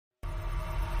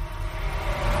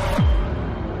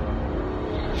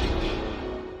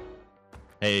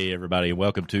Hey, everybody, and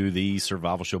welcome to the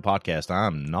Survival Show podcast.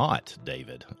 I'm not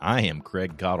David. I am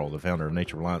Craig Cottle, the founder of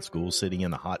Nature Reliance School, sitting in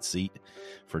the hot seat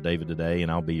for David today, and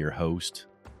I'll be your host.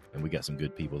 And we got some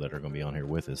good people that are going to be on here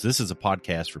with us. This is a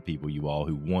podcast for people, you all,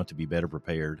 who want to be better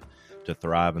prepared to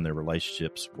thrive in their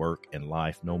relationships, work, and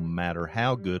life, no matter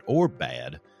how good or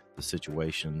bad the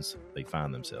situations they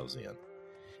find themselves in.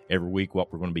 Every week,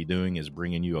 what we're going to be doing is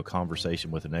bringing you a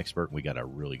conversation with an expert. We got a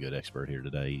really good expert here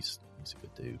today. He's a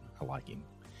good dude. I like him.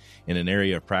 In an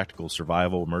area of practical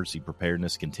survival, emergency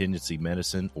preparedness, contingency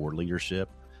medicine, or leadership,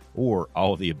 or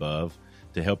all of the above,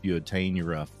 to help you attain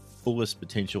your fullest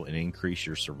potential and increase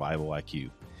your survival IQ.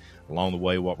 Along the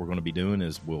way, what we're going to be doing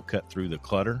is we'll cut through the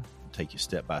clutter, take you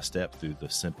step by step through the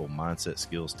simple mindset,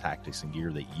 skills, tactics, and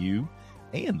gear that you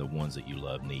and the ones that you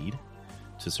love need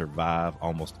to survive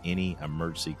almost any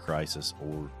emergency, crisis,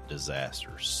 or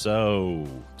disaster. So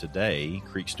today,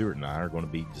 Creek Stewart and I are going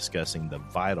to be discussing the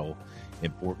vital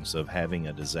importance of having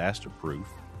a disaster-proof,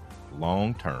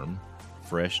 long-term,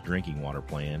 fresh drinking water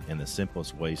plan and the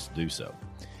simplest ways to do so.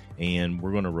 And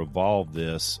we're going to revolve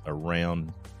this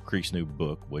around Creek's new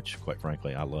book, which, quite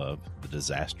frankly, I love, The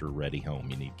Disaster Ready Home.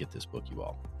 You need to get this book, you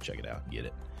all. Check it out and get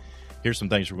it. Here's some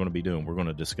things we're going to be doing. We're going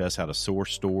to discuss how to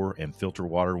source, store, and filter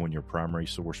water when your primary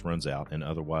source runs out and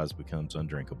otherwise becomes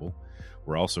undrinkable.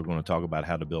 We're also going to talk about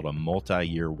how to build a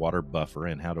multi-year water buffer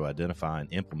and how to identify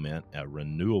and implement a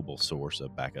renewable source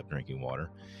of backup drinking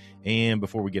water. And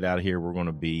before we get out of here, we're going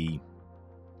to be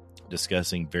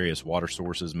discussing various water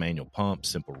sources, manual pumps,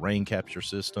 simple rain capture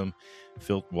system,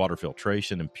 water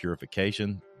filtration, and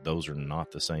purification. Those are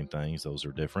not the same things. Those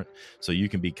are different. So you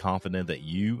can be confident that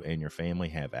you and your family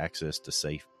have access to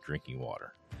safe drinking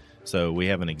water. So we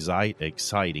have an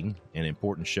exciting and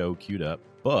important show queued up,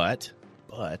 but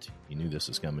you knew this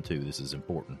was coming too. This is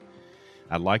important.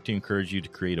 I'd like to encourage you to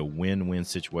create a win-win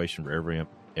situation for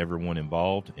everyone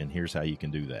involved, and here's how you can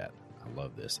do that. I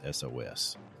love this.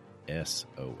 SOS.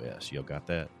 SOS. Y'all got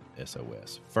that?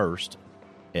 SOS. First,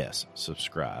 S,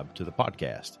 subscribe to the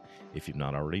podcast if you've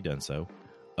not already done so.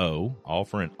 O,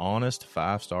 offer an honest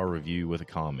 5-star review with a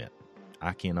comment.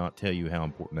 I cannot tell you how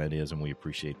important that is, and we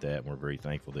appreciate that, and we're very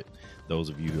thankful that those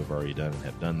of you who have already done it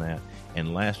have done that.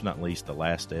 And last but not least, the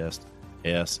last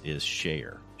S is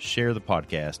share. Share the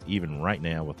podcast, even right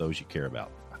now, with those you care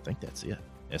about. I think that's it.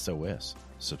 SOS.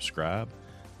 Subscribe,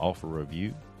 offer a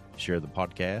review, share the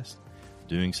podcast.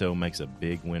 Doing so makes a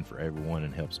big win for everyone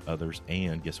and helps others.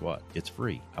 And guess what? It's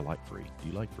free. I like free. Do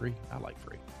you like free? I like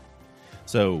free.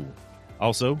 So,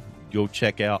 also, go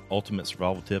check out Ultimate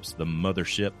Survival Tips, the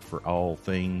mothership for all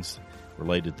things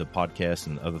related to podcasts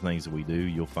and other things that we do.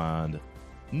 You'll find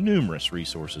numerous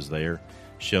resources there,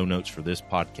 show notes for this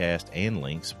podcast and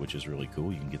links, which is really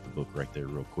cool. You can get the book right there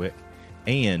real quick.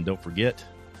 And don't forget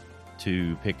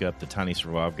to pick up the Tiny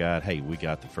Survive Guide. Hey, we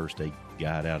got the first aid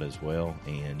guide out as well,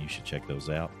 and you should check those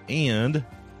out. And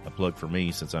a plug for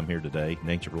me, since I'm here today,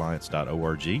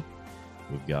 naturereliance.org.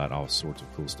 We've got all sorts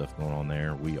of cool stuff going on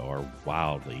there. We are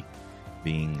wildly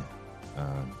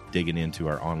digging into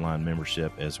our online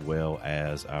membership as well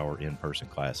as our in-person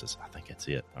classes. I think that's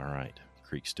it. All right,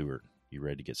 Creek Stewart, you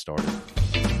ready to get started?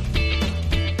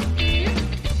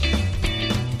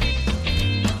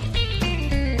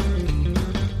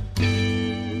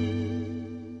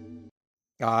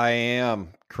 I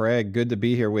am. Craig, good to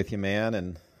be here with you, man.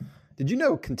 And did you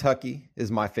know Kentucky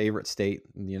is my favorite state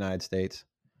in the United States?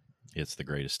 It's the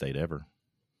greatest state ever.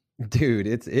 Dude,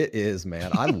 it is, man.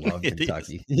 I love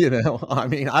Kentucky. I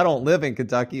mean, I don't live in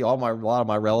Kentucky. A lot of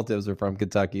my relatives are from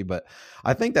Kentucky, but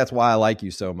I think that's why I like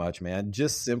you so much, man.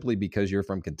 Just simply because you're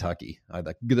from Kentucky.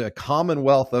 The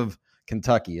Commonwealth of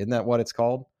Kentucky. Isn't that what it's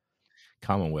called?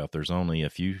 Commonwealth. There's only a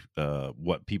few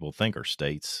what people think are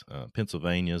states.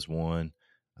 Pennsylvania's one.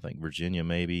 I think Virginia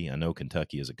maybe. I know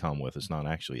Kentucky is a Commonwealth. It's not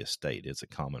actually a state. It's a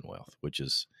Commonwealth, which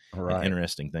is an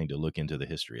interesting thing to look into the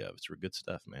history of. It's good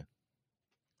stuff, man.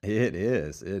 It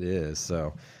is.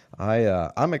 So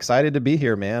I'm excited to be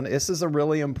here, man. This is a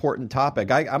really important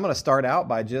topic. I'm going to start out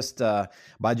by just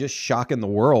shocking the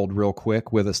world real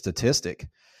quick with a statistic.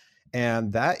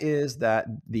 And that is that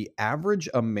the average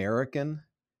American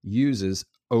uses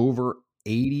over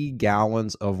 80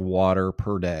 gallons of water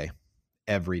per day,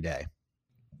 every day.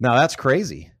 Now that's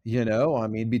crazy. I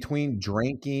mean, between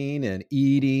drinking and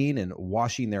eating and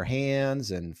washing their hands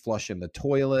and flushing the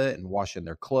toilet and washing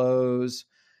their clothes,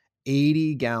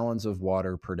 80 gallons of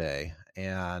water per day.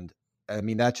 And I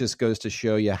mean, that just goes to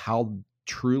show you how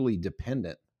truly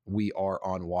dependent we are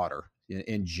on water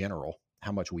in general,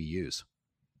 how much we use.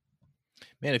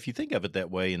 Man, if you think of it that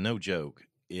way, and no joke,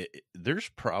 there's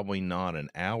probably not an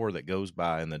hour that goes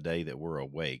by in the day that we're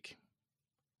awake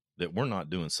that we're not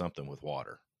doing something with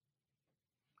water.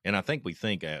 And I think we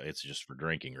think it's just for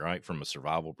drinking, right? From a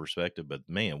survival perspective. But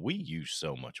man, we use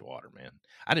so much water, man.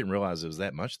 I didn't realize it was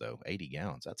that much, though. 80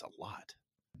 gallons. That's a lot.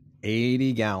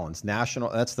 80 gallons.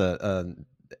 That's the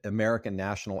American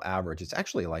national average. It's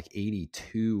actually like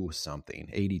 82 something,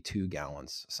 82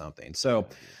 gallons something. So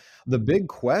the big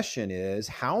question is,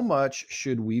 how much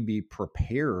should we be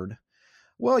prepared?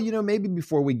 Well, maybe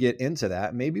before we get into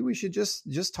that, maybe we should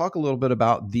just talk a little bit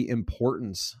about the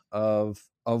importance of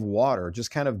water. Just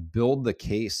kind of build the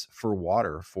case for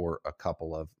water for a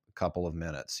couple of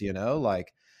minutes.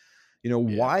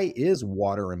 Why is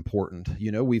water important?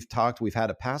 We've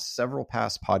had several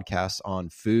past podcasts on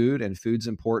food, and food's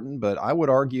important, but I would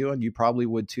argue, and you probably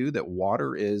would too, that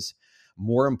water is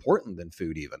more important than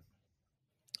food even.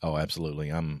 Oh, absolutely.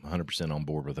 I'm 100% on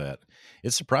board with that.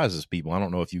 It surprises people. I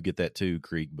don't know if you get that too,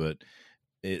 Creek, but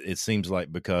it seems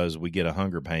like because we get a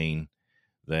hunger pain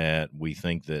that we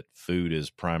think that food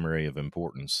is primary of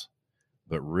importance.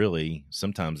 But really,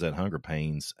 sometimes that hunger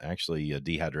pain's actually a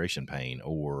dehydration pain,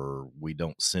 or we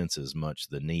don't sense as much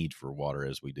the need for water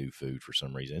as we do food for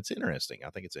some reason. It's interesting. I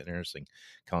think it's an interesting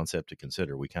concept to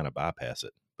consider. We kind of bypass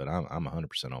it, but I'm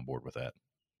 100% on board with that.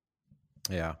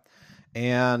 Yeah.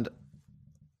 And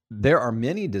there are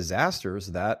many disasters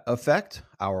that affect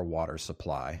our water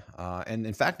supply. And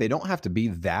in fact, they don't have to be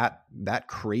that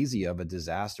crazy of a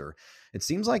disaster. It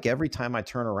seems like every time I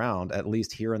turn around, at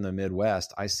least here in the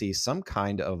Midwest, I see some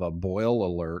kind of a boil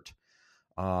alert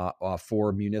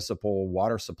for municipal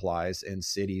water supplies in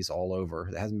cities all over.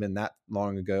 It hasn't been that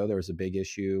long ago. There was a big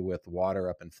issue with water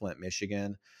up in Flint,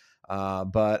 Michigan.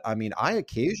 But I mean, I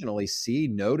occasionally see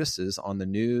notices on the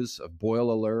news of boil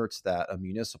alerts that a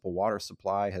municipal water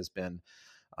supply has been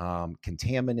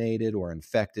contaminated or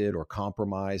infected or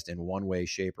compromised in one way,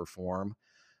 shape, or form.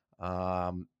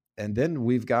 And then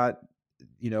we've got,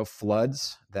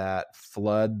 floods that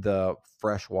flood the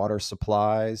freshwater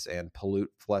supplies and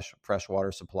pollute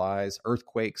freshwater supplies.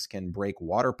 Earthquakes can break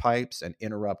water pipes and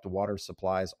interrupt water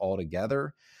supplies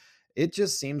altogether. It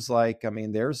just seems like,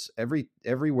 there's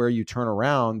everywhere you turn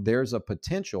around, there's a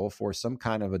potential for some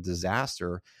kind of a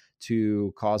disaster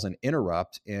to cause an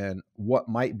interrupt in what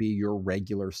might be your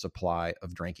regular supply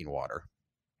of drinking water.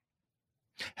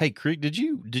 Hey, Creek, did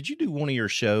you do one of your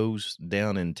shows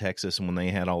down in Texas when they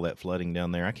had all that flooding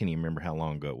down there? I can't even remember how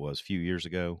long ago it was. A few years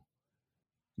ago.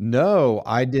 No,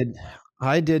 I did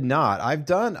not. I've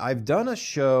done a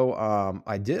show.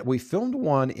 We filmed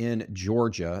one in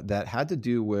Georgia that had to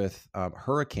do with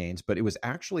hurricanes, but it was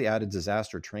actually at a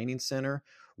disaster training center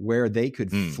where they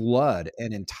could flood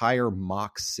an entire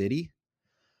mock city.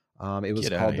 It was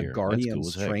called the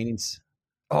Guardians Training.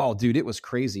 Oh, dude, it was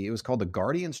crazy. It was called the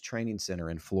Guardians Training Center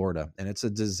in Florida, and it's a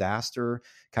disaster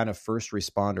kind of first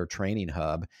responder training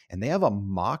hub. And they have a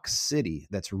mock city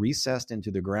that's recessed into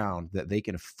the ground that they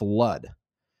can flood.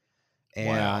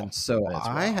 And so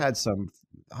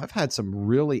I've had some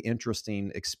really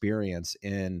interesting experience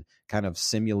in kind of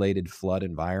simulated flood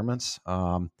environments.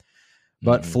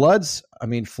 But floods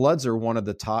are one of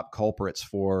the top culprits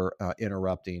for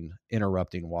interrupting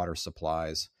water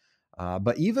supplies.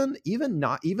 But even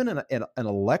an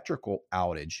electrical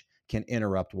outage can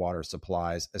interrupt water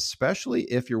supplies, especially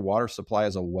if your water supply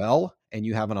is a well and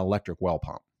you have an electric well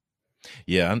pump.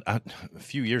 Yeah, a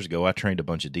few years ago, I trained a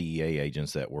bunch of DEA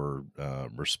agents that were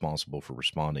responsible for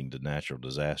responding to natural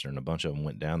disaster, and a bunch of them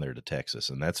went down there to Texas.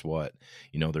 And that's what,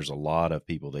 there's a lot of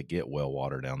people that get well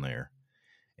water down there.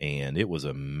 And it was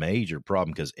a major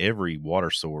problem because every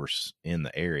water source in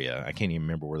the area, I can't even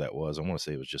remember where that was. I want to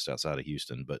say it was just outside of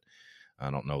Houston, but I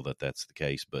don't know that that's the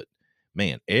case. But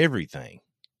man, everything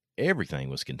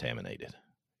was contaminated.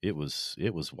 It was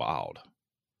wild.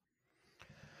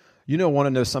 Want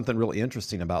to know something really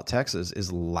interesting about Texas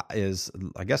is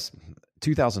I guess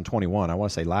 2021. I want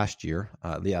to say last year,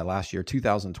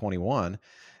 2021,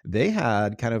 they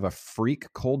had kind of a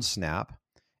freak cold snap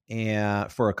and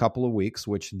for a couple of weeks,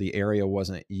 which the area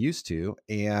wasn't used to.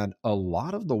 And a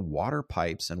lot of the water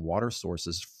pipes and water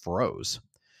sources froze.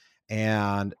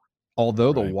 And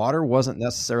although the water wasn't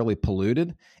necessarily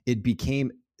polluted, it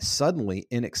became suddenly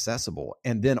inaccessible.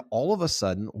 And then all of a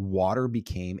sudden, water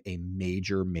became a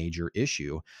major, major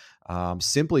issue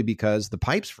simply because the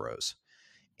pipes froze.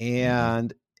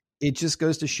 And it just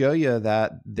goes to show you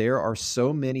that there are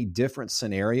so many different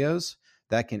scenarios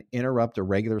that can interrupt a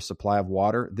regular supply of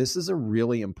water. This is a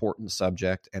really important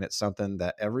subject, and it's something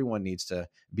that everyone needs to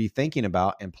be thinking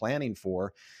about and planning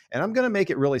for. And I'm going to make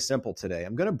it really simple today.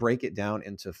 I'm going to break it down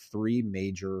into three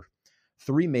major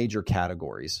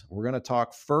categories. We're going to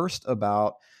talk first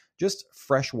about just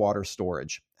freshwater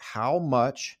storage. How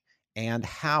much and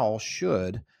how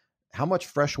should how much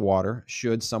fresh water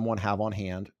should someone have on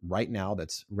hand right now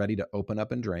that's ready to open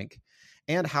up and drink?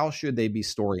 And how should they be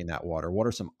storing that water? What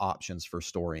are some options for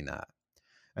storing that?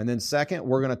 And then second,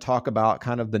 we're going to talk about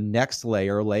kind of the next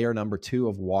layer, layer number 2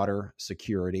 of water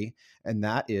security, and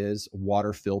that is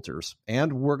water filters.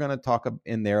 And we're going to talk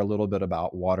in there a little bit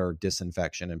about water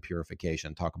disinfection and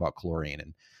purification, talk about chlorine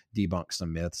and debunk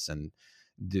some myths and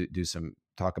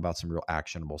talk about some real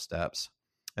actionable steps.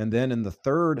 And then in the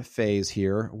third phase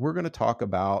here, we're going to talk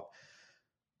about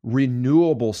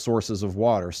renewable sources of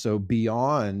water. So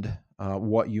beyond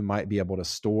what you might be able to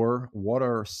store, what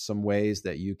are some ways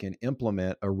that you can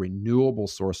implement a renewable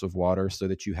source of water so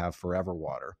that you have forever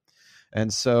water?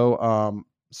 And so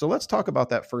let's talk about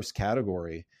that first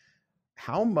category.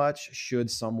 How much should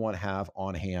someone have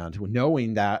on hand,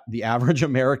 knowing that the average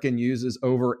American uses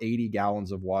over 80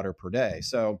 gallons of water per day?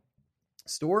 So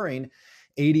storing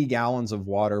 80 gallons of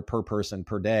water per person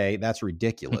per day, that's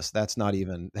ridiculous. That's not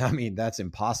even, I mean, that's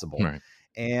impossible. Right.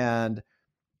 And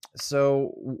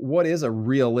so what is a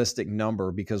realistic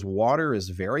number? Because water is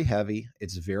very heavy,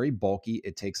 it's very bulky,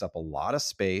 it takes up a lot of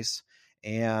space,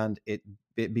 and it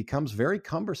becomes very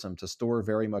cumbersome to store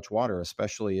very much water,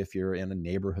 especially if you're in a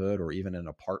neighborhood or even an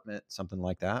apartment, something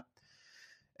like that.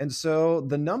 And so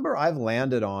the number I've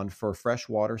landed on for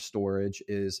freshwater storage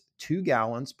is 2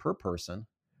 gallons per person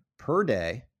per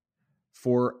day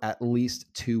for at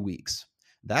least 2 weeks.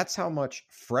 That's how much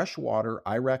fresh water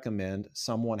I recommend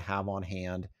someone have on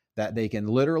hand that they can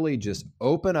literally just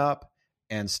open up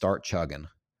and start chugging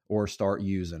or start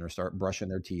using or start brushing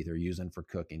their teeth or using for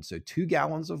cooking. So 2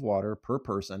 gallons of water per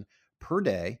person per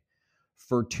day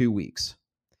for 2 weeks.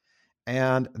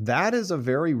 And that is a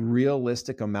very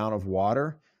realistic amount of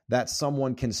water that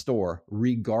someone can store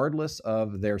regardless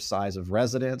of their size of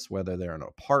residence, whether they're in an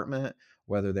apartment,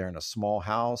 whether they're in a small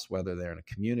house, whether they're in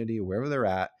a community, wherever they're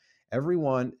at.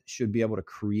 Everyone should be able to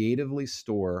creatively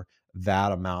store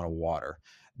that amount of water.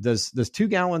 Does 2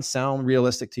 gallons sound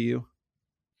realistic to you?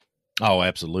 Oh,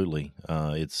 absolutely.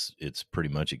 It's pretty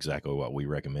much exactly what we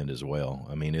recommend as well.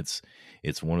 I mean, it's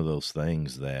one of those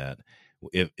things that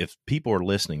if people are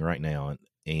listening right now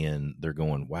and they're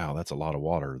going, wow, that's a lot of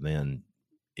water, then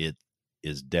it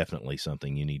is definitely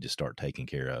something you need to start taking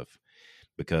care of,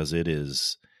 because it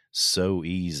is so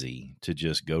easy to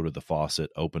just go to the faucet,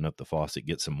 open up the faucet,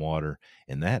 get some water,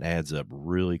 and that adds up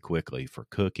really quickly for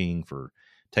cooking, for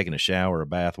taking a shower, a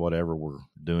bath, whatever we're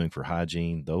doing for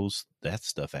hygiene. That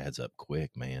stuff adds up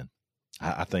quick, man.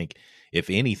 I think if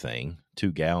anything,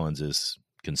 2 gallons is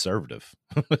conservative.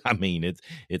 I mean,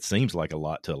 it seems like a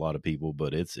lot to a lot of people,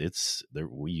 but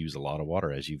we use a lot of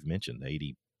water, as you've mentioned,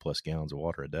 80 plus gallons of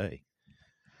water a day.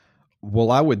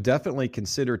 Well, I would definitely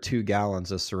consider 2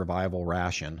 gallons a survival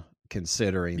ration,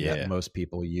 considering that most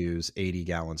people use 80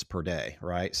 gallons per day,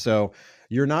 right? So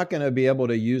you're not going to be able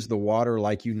to use the water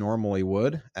like you normally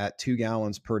would at 2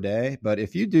 gallons per day. But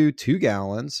if you do 2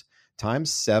 gallons times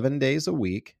 7 days a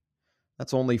week,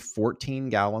 that's only 14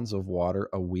 gallons of water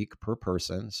a week per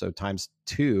person. So times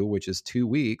 2, which is 2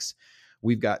 weeks,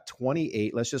 we've got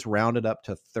 28. Let's just round it up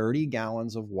to 30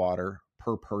 gallons of water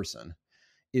per person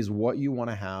is what you want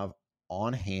to have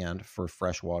on hand for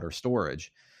freshwater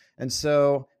storage. And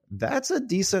so that's a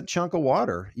decent chunk of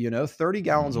water. 30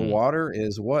 gallons of water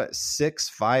is what, 6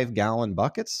 5-gallon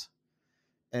buckets?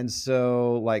 And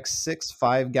so like 6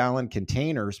 5-gallon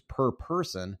containers per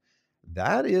person,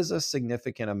 that is a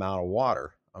significant amount of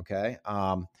water. Okay.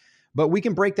 But we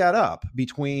can break that up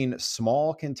between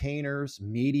small containers,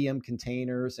 medium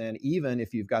containers, and even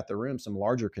if you've got the room, some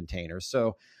larger containers.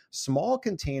 So small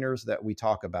containers that we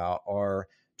talk about are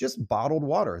just bottled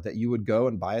water that you would go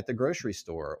and buy at the grocery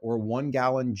store, or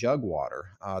 1-gallon jug water.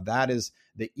 That is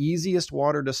the easiest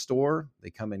water to store. They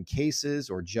come in cases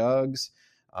or jugs.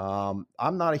 I'm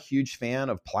not a huge fan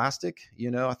of plastic.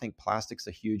 I think plastic's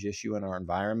a huge issue in our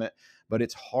environment, but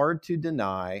it's hard to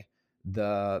deny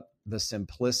the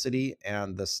simplicity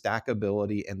and the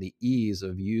stackability and the ease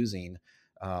of using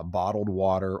bottled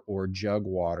water or jug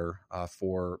water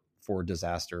for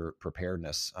disaster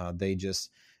preparedness.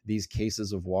 These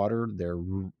cases of water,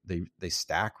 they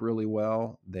stack really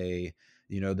well. The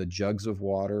jugs of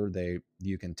water,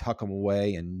 you can tuck them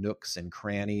away in nooks and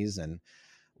crannies. And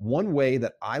one way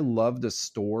that I love to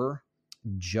store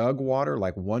jug water,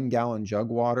 like 1-gallon jug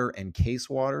water and case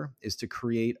water, is to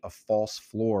create a false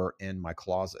floor in my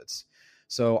closets.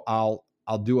 So I'll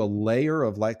do a layer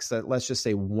of, like, let's just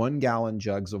say 1-gallon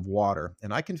jugs of water,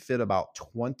 and I can fit about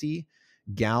 20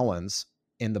 gallons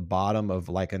in the bottom of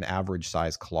like an average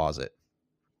size closet.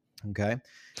 Okay.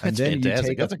 That's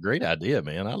fantastic. That's a great idea,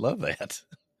 man. I love that.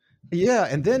 Yeah.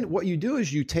 And then what you do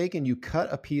is you take and you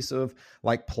cut a piece of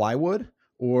like plywood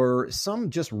or some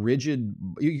just rigid,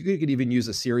 you could even use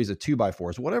a series of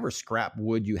 2x4s, whatever scrap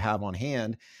wood you have on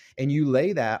hand, and you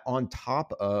lay that on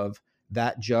top of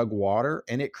that jug water,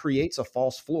 and it creates a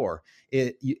false floor.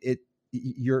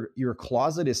 Your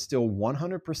closet is still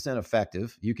 100%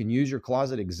 effective. You can use your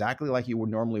closet exactly like you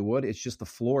would normally would. It's just the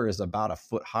floor is about a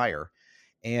foot higher,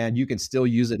 and you can still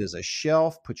use it as a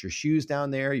shelf, put your shoes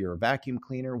down there, your vacuum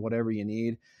cleaner, whatever you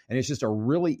need. And it's just a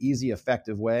really easy,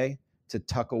 effective way to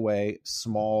tuck away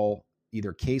small,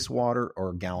 either case water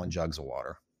or gallon jugs of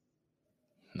water.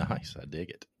 Nice. I dig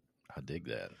it. I dig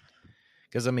that.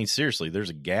 Because, I mean, seriously, there's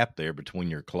a gap there between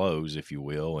your clothes, if you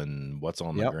will, and what's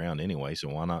on the ground anyway. So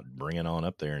why not bring it on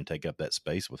up there and take up that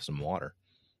space with some water?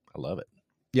 I love it.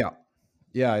 Yeah.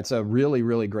 Yeah. It's a really,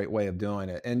 really great way of doing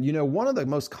it. And, one of the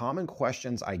most common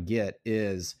questions I get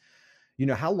is,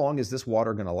 how long is this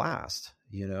water going to last?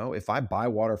 If I buy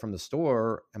water from the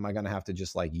store, am I going to have to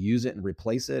just like use it and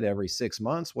replace it every 6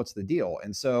 months? What's the deal?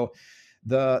 And so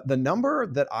the number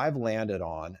that I've landed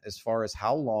on as far as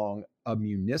how long a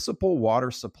municipal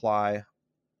water supply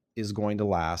is going to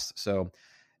last. So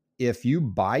if you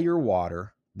buy your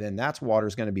water, then that's water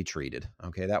is going to be treated.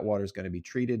 Okay. That water is going to be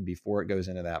treated before it goes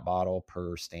into that bottle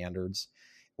per standards.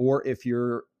 Or if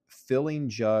you're filling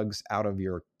jugs out of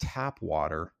your tap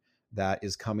water that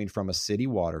is coming from a city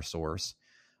water source,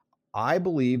 I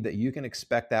believe that you can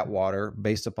expect that water,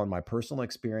 based upon my personal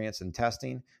experience and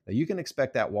testing, that you can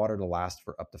expect that water to last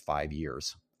for up to 5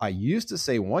 years. I used to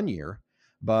say 1 year,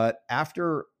 but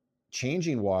after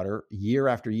changing water year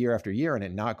after year after year and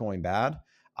it not going bad,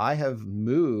 I have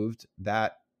moved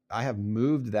that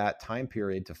time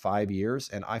period to 5 years,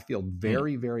 and I feel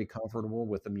very, very comfortable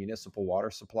with a municipal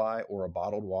water supply or a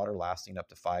bottled water lasting up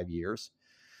to 5 years.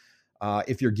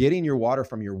 If you're getting your water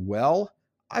from your well,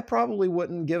 I probably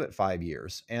wouldn't give it 5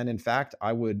 years. And in fact,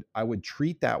 I would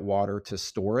treat that water to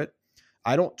store it.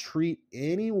 I don't treat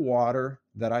any water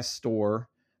that I store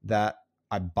that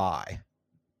I buy.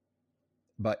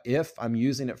 But if I'm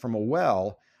using it from a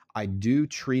well, I do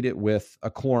treat it with a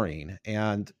chlorine.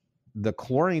 And the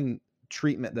chlorine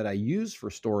treatment that I use for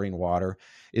storing water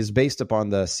is based upon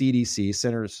the CDC,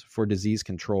 Centers for Disease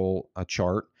Control,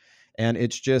 chart. And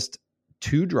it's just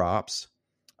 2 drops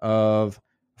of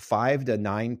 5 to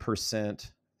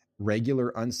 9% regular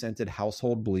unscented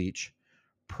household bleach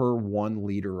per 1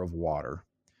 liter of water.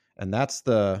 And that's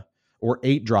or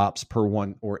 8 drops per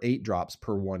 1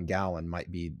 gallon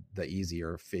might be the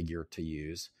easier figure to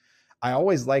use. I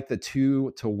always like the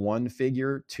 2 to 1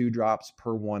 figure, 2 drops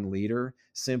per 1 liter,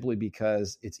 simply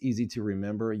because it's easy to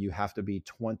remember. You have to be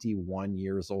 21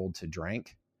 years old to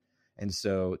drink. And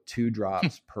so 2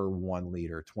 drops per 1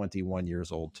 liter, 21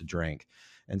 years old to drink.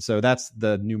 And so that's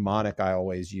the mnemonic I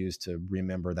always use to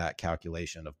remember that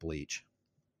calculation of bleach.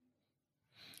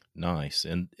 Nice.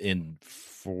 And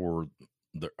for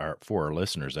our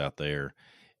listeners out there,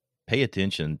 pay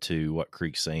attention to what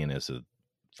Creek's saying as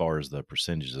far as the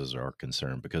percentages are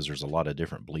concerned, because there's a lot of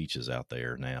different bleaches out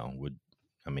there now.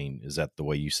 Is that the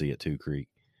way you see it too, Creek?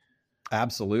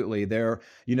 Absolutely.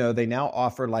 They now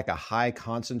offer like a high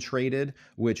concentrated,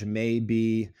 which may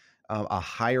be a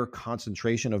higher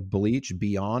concentration of bleach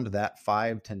beyond that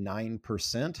 5 to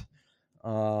 9%.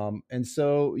 And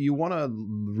so you want to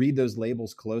read those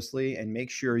labels closely and make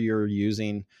sure you're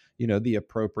using, the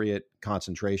appropriate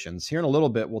concentrations. Here in a little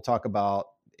bit, we'll talk about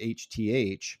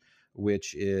HTH,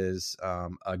 which is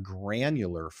a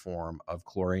granular form of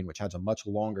chlorine, which has a much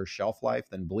longer shelf life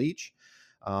than bleach.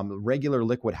 Regular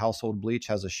liquid household bleach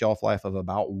has a shelf life of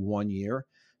about 1 year.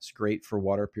 It's great for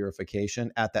water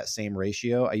purification at that same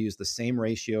ratio. I use the same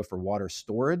ratio for water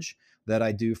storage that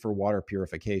I do for water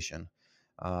purification.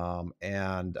 HTH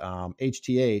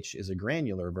is a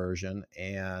granular version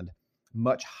and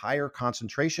much higher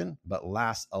concentration, but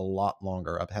lasts a lot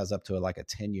longer. It has up to like a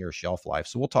 10-year shelf life.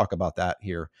 So we'll talk about that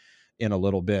here in a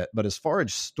little bit. But as far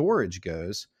as storage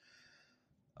goes,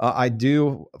 I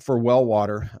do for well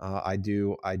water. I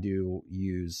do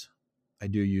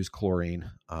use chlorine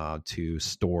to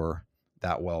store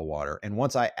that well water. And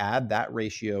once I add that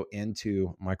ratio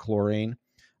into my chlorine,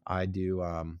 I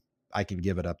can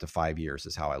give it up to 5 years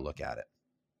is how I look at it.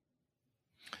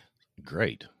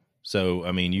 Great.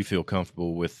 So, you feel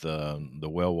comfortable with the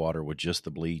well water with just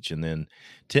the bleach, and then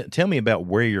tell me about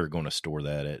where you're going to store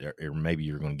that at, or maybe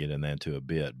you're going to get in that to a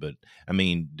bit. But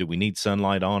do we need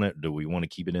sunlight on it? Do we want to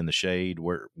keep it in the shade?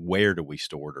 Where do we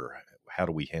store it, or how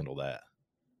do we handle that?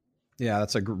 Yeah,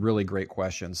 that's a really great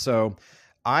question. So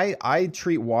I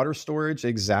treat water storage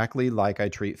exactly like I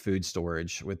treat food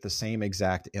storage, with the same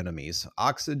exact enemies: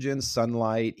 oxygen,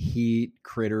 sunlight, heat,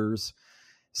 critters.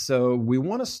 So we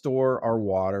want to store our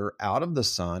water out of the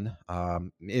sun.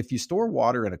 If you store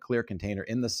water in a clear container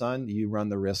in the sun, you run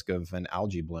the risk of an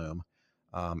algae bloom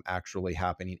actually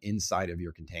happening inside of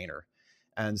your container.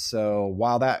 And so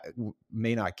while that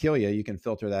may not kill you, you can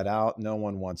filter that out. No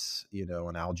one wants,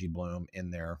 an algae bloom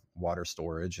in their water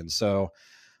storage. And so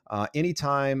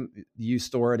anytime you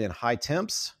store it in high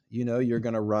temps, you're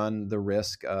going to run the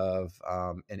risk of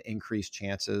an increased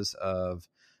chances of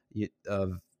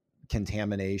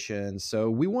contamination. So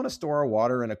we want to store our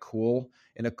water in a cool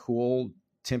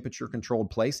temperature controlled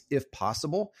place if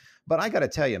possible. But I got to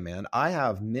tell you, man, I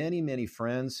have many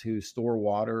friends who store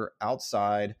water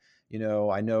outside.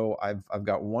 I know I've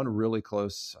got one really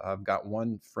close. I've got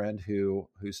one friend who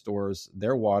stores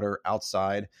their water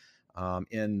outside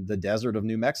in the desert of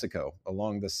New Mexico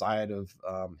along the side of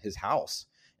his house.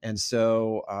 And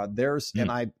so and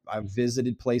I've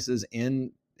visited places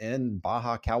in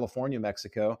Baja California,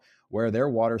 Mexico, where their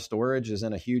water storage is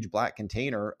in a huge black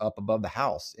container up above the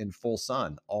house in full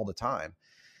sun all the time.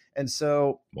 And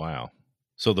so, wow.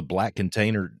 So the black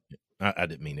container, I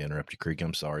didn't mean to interrupt you, Creek.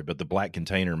 I'm sorry, but the black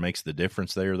container makes the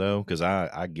difference there, though, because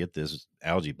I get this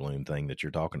algae bloom thing that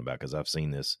you're talking about, because I've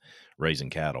seen this raising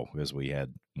cattle because we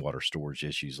had water storage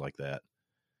issues like that.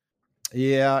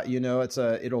 Yeah,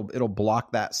 it'll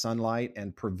block that sunlight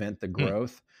and prevent the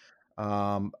growth.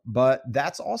 But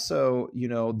that's also,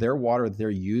 their water they're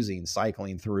using,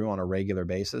 cycling through on a regular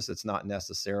basis. It's not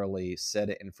necessarily set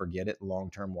it and forget it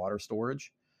long-term water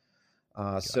storage.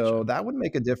 Gotcha. So that would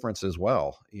make a difference as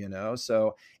well,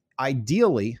 So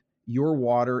ideally, your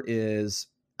water is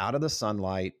out of the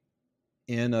sunlight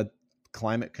in a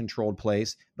climate controlled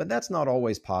place, but that's not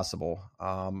always possible.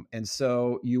 And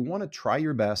so you want to try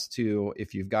your best to,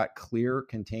 if you've got clear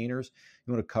containers,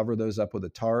 you want to cover those up with a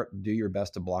tarp, do your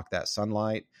best to block that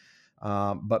sunlight.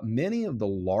 But many of the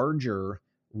larger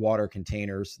water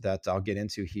containers that I'll get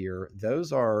into here,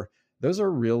 those are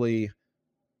really,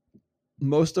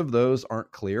 most of those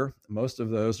aren't clear. Most of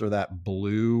those are that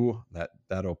blue, that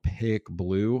opaque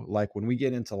blue. Like when we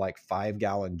get into like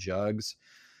 5-gallon jugs,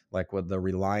 like with the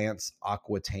Reliance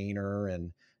Aquatainer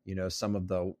and, some of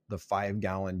the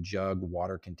 5-gallon jug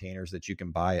water containers that you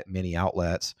can buy at many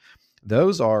outlets,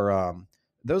 those are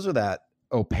that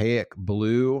opaque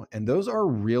blue, and those are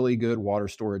really good water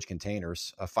storage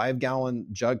containers. A 5-gallon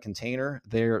jug container,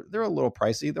 they're a little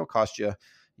pricey. They'll cost you,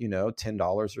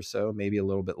 $10 or so, maybe a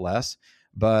little bit less,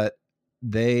 but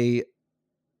they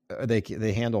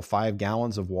handle 5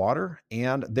 gallons of water,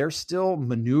 and they're still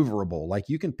maneuverable. Like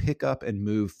you can pick up and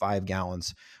move 5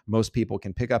 gallons. Most people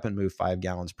can pick up and move 5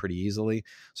 gallons pretty easily.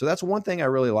 So that's one thing I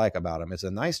really like about them. It's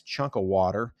a nice chunk of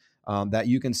water that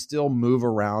you can still move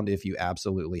around if you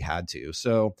absolutely had to.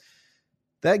 So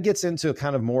that gets into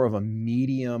kind of more of a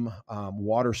medium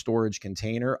water storage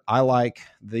container. Let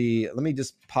me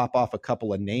just pop off a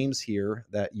couple of names here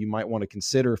that you might want to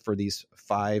consider for these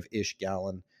 5-ish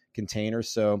gallon containers.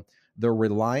 So the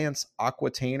Reliance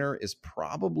Aquatainer is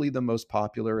probably the most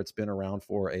popular. It's been around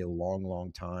for a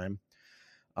long time.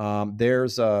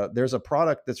 There's a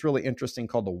product that's really interesting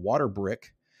called the Water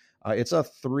Brick. It's a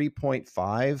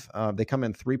 3.5. They come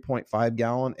in 3.5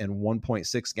 gallon and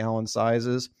 1.6 gallon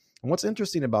sizes. And what's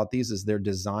interesting about these is they're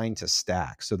designed to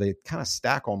stack. So they kind of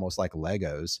stack almost like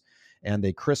Legos, and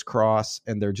they crisscross,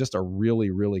 and they're just a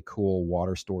really, really cool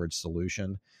water storage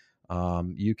solution.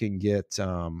 You can get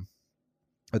a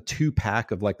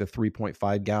 2-pack of like the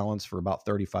 3.5 gallons for about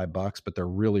 $35, but they're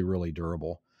really, really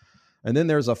durable. And then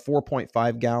there's a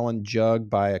 4.5 gallon jug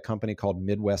by a company called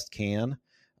Midwest Can,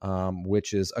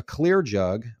 which is a clear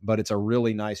jug, but it's a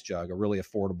really nice jug, a really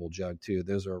affordable jug too.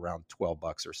 Those are around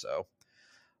 $12 or so.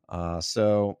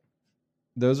 So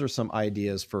those are some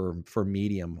ideas for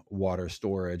medium water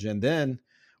storage. And then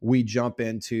we jump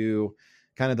into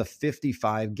kind of the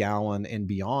 55 gallon and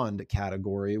beyond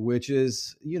category, which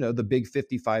is, the big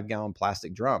 55 gallon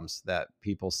plastic drums that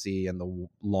people see in the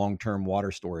long-term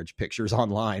water storage pictures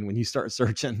online when you start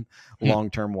searching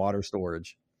long-term water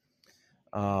storage.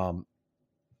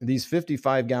 These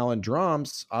 55 gallon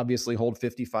drums obviously hold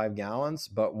 55 gallons,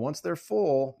 but once they're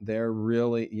full, they're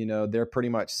really, they're pretty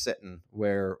much sitting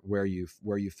where you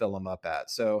fill them up at.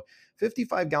 So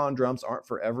 55 gallon drums aren't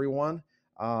for everyone,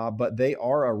 but they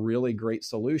are a really great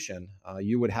solution.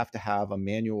 You would have to have a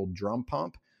manual drum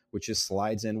pump, which just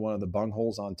slides in one of the bung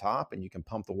holes on top and you can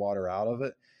pump the water out of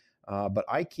it. But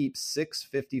I keep 6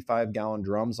 55 gallon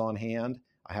drums on hand.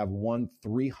 I have one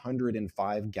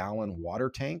 305 gallon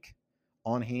water tank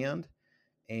on hand,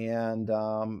 and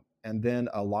then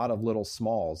a lot of little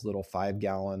smalls, little 5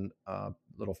 gallon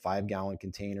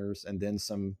containers, and then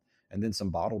some and then some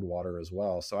bottled water as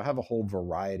well. So I have a whole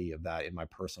variety of that in my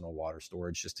personal water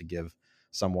storage, just to give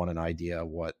someone an idea of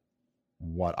what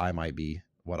I might be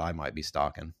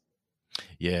stocking.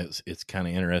 Yeah, it's kind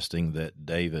of interesting that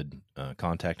David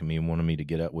contacted me and wanted me to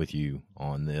get up with you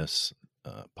on this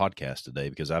podcast today,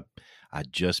 because I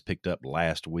just picked up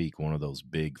last week one of those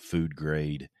big food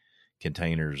grade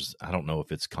containers. I don't know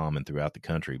if it's common throughout the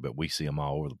country, but we see them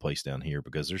all over the place down here,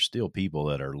 because there's still people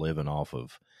that are living off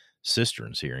of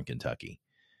cisterns here in Kentucky.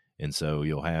 And so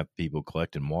you'll have people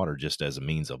collecting water just as a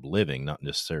means of living, not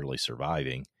necessarily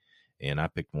surviving. And I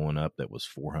picked one up that was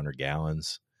 400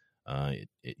 gallons.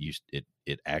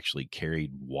 It actually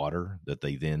carried water that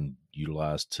they then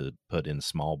utilized to put in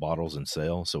small bottles and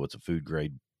sell. So it's a food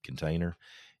grade container,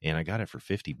 and I got it for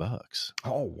 $50.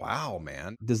 Oh, wow,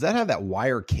 man. Does that have that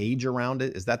wire cage around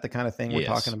it? Is that the kind of thing we're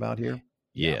talking about here?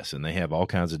 Yes, and they have all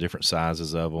kinds of different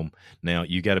sizes of them. Now,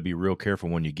 you got to be real careful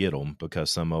when you get them, because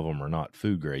some of them are not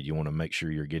food grade. You want to make sure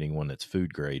you're getting one that's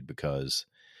food grade, because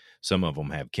some of them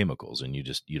have chemicals, and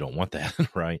you don't want that,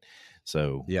 right?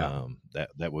 So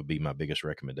that would be my biggest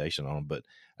recommendation on them. But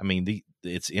I mean,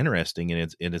 it's interesting,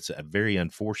 and it's a very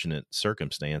unfortunate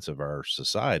circumstance of our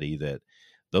society that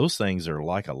those things are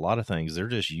like a lot of things. They're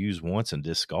just used once and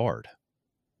discard.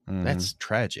 Mm-hmm. That's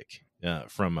tragic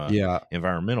from a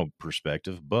environmental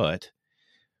perspective, but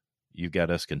you've got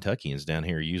us Kentuckians down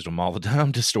here use them all the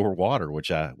time to store water,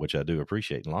 which I do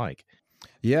appreciate and like.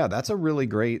 Yeah, that's a really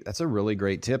great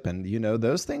tip. And,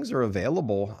 those things are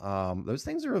available. Those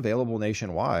things are available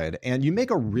nationwide. And you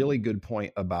make a really good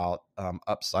point about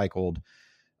upcycled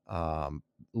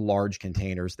large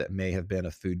containers that may have been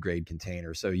a food grade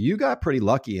container. So you got pretty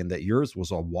lucky in that yours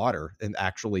was a water, and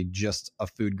actually just a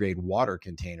food grade water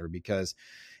container, because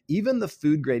even the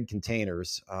food grade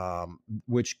containers,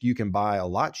 which you can buy a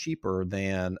lot cheaper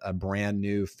than a brand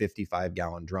new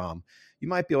 55-gallon drum, you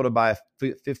might be able to buy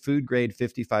a food grade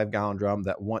 55-gallon drum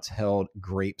that once held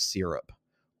grape syrup,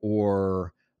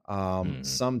 or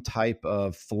some type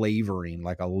of flavoring,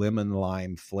 like a lemon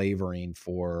lime flavoring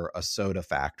for a soda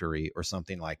factory or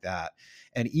something like that.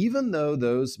 And even though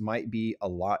those might be a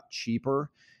lot cheaper,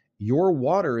 your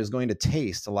water is going to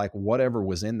taste like whatever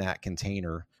was in that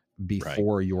container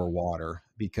before your water,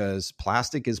 because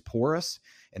plastic is porous,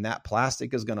 and that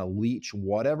plastic is going to leach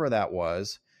whatever that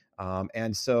was.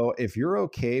 And so if you're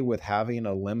okay with having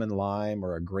a lemon lime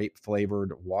or a grape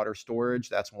flavored water storage,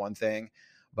 that's one thing.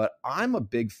 But I'm a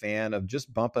big fan of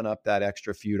just bumping up that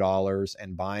extra few dollars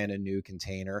and buying a new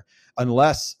container,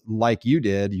 unless, like you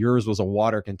did, yours was a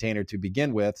water container to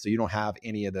begin with, so you don't have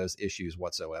any of those issues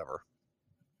whatsoever.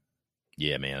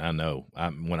 Yeah, man, I know.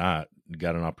 When I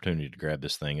got an opportunity to grab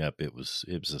this thing up, it was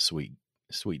a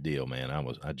sweet deal, man.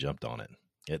 I jumped on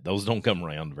it. Those don't come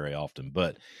around very often,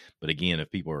 but again,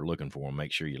 if people are looking for them,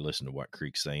 make sure you listen to what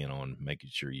Creek's saying on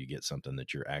making sure you get something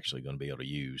that you're actually going to be able to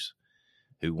use.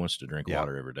 Who wants to drink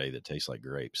water every day that tastes like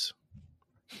grapes?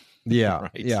 Yeah.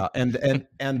 Right. Yeah. And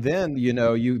then,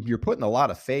 you're putting a lot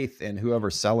of faith in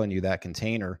whoever's selling you that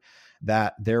container,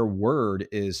 that their word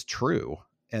is true,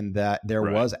 and that there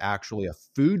was actually a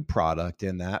food product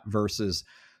in that versus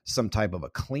some type of a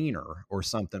cleaner or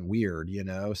something weird,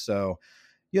 So,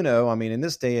 I mean, in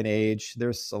this day and age,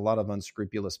 there's a lot of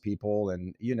unscrupulous people.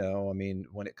 And, I mean,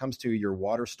 when it comes to your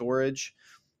water storage,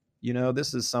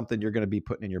 this is something you're going to be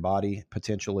putting in your body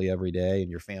potentially every day,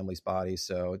 in your family's body.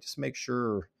 So just make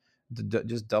sure to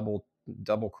just double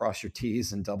cross your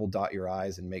T's and double dot your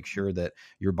I's, and make sure that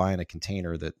you're buying a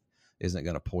container that isn't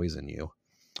going to poison you.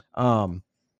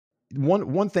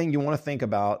 One thing you want to think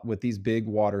about with these big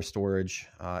water storage,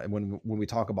 when we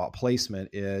talk about placement,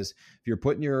 is if you're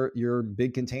putting your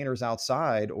big containers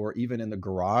outside, or even in the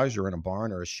garage or in a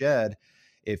barn or a shed,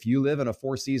 if you live in a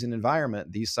 4-season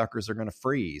environment, these suckers are going to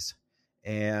freeze.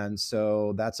 And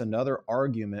so that's another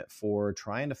argument for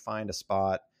trying to find a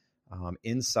spot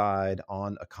inside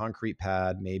on a concrete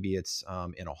pad. Maybe it's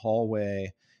in a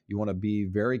hallway. You want to be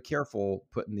very careful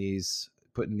putting these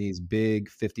big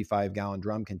 55-gallon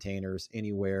drum containers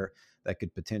anywhere that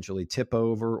could potentially tip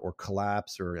over or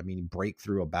collapse, or, break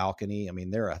through a balcony.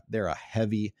 They're a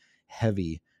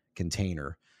heavy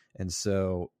container. And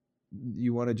so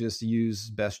you want to just use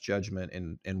best judgment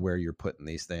in where you're putting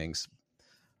these things.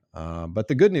 But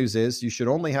the good news is you should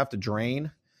only have to drain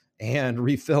and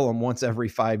refill them once every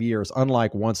 5 years,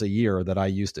 unlike once a year that I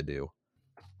used to do.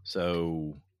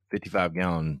 So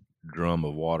 55-gallon drum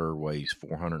of water weighs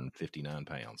 459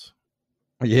 pounds.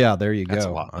 Yeah, there you That's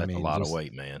go. A lot. That's a lot of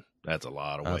weight, man. That's a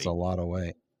lot of weight. That's a lot of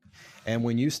weight. And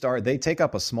when you start, they take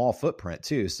up a small footprint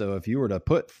too. So if you were to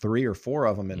put 3 or 4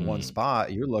 of them in one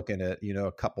spot, you're looking at,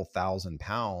 a couple thousand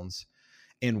pounds.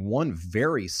 in one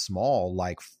very small,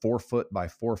 like 4 foot by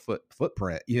 4 foot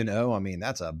footprint. I mean,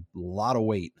 that's a lot of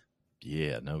weight.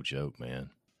 Yeah, no joke, man.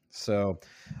 So,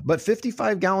 but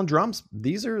 55-gallon drums,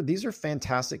 these are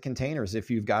fantastic containers. If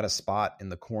you've got a spot in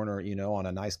the corner, on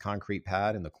a nice concrete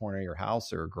pad in the corner of your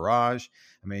house or garage,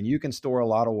 I mean, you can store a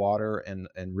lot of water and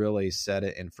really set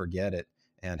it and forget it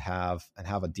and have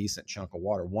a decent chunk of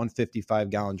water. One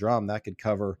 55-gallon drum that could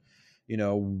cover,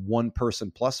 one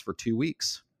person plus for 2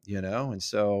 weeks, and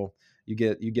so you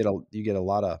get a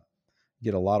lot of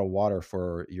water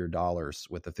for your dollars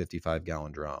with a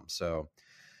 55-gallon drum. So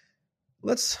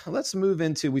let's move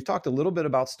into, we've talked a little bit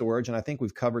about storage, and I think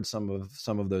we've covered some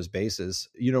of those bases.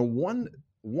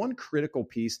 One critical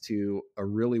piece to a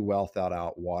really well thought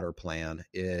out water plan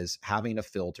is having a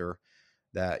filter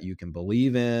that you can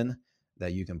believe in,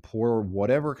 that you can pour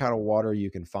whatever kind of water you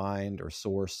can find or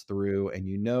source through, and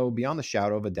beyond the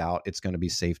shadow of a doubt, it's going to be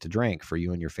safe to drink for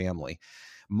you and your family.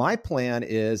 My plan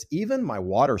is even my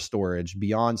water storage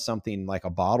beyond something like a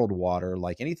bottled water,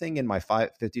 like anything in my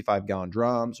 55-gallon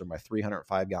drums or my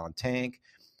 305-gallon tank,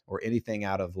 or anything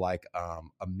out of like a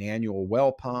manual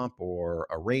well pump or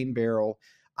a rain barrel.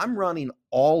 I'm running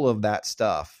all of that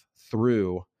stuff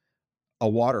through a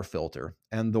water filter.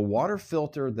 And the water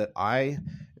filter that I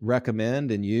recommend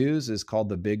and use is called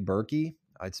the Big Berkey.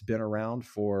 It's been around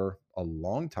for a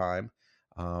long time.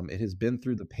 It has been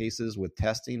through the paces with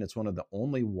testing. It's one of the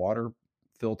only water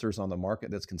filters on the market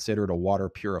that's considered a water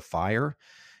purifier,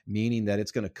 meaning that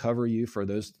it's going to cover you for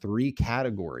those 3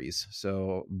 categories.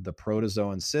 So the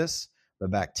protozoan cysts, the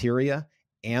bacteria,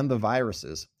 and the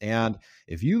viruses. And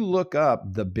if you look up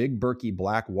the Big Berkey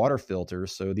black water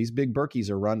filters, so these Big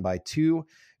Berkeys are run by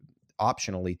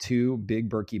optionally two Big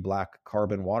Berkey black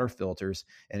carbon water filters.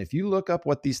 And if you look up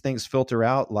what these things filter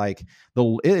out, like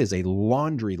it is a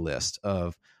laundry list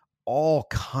of all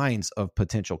kinds of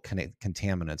potential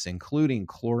contaminants, including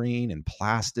chlorine and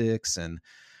plastics. And,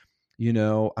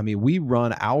 I mean, we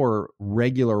run our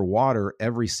regular water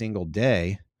every single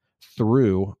day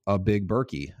through a Big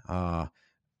Berkey.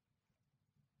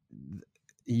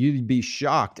 You'd be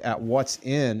shocked at what's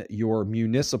in your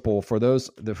municipal, for those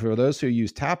who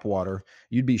use tap water,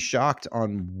 you'd be shocked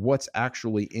on what's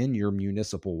actually in your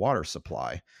municipal water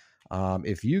supply.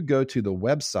 If you go to the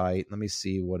website, let me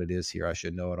see what it is here. I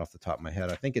should know it off the top of my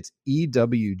head. I think it's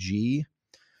EWG.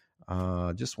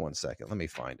 Just one second. Let me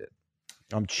find it.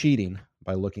 I'm cheating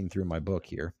by looking through my book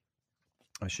here.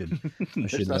 I should know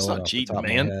it off the top of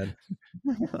my head.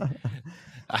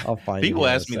 I'll find People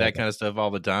ask me that kind of stuff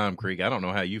all the time, Krieg. I don't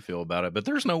know how you feel about it, but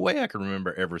there's no way I can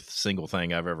remember every single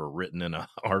thing I've ever written in an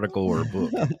article or a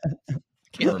book. I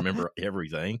can't remember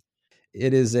everything.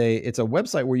 It's a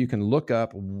website where you can look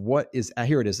up what is,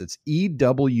 here it is. It's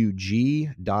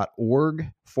ewg.org/tap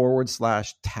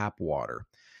water.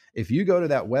 If you go to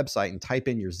that website and type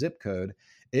in your zip code,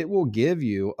 it will give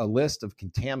you a list of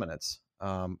contaminants.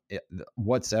 It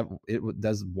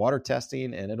does water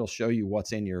testing, and it'll show you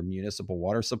what's in your municipal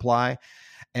water supply.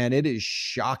 And it is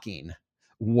shocking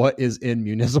what is in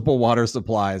municipal water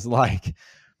supplies. Like,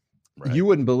 right. You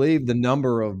wouldn't believe the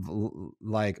number of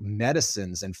like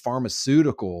medicines and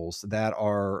pharmaceuticals that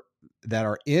are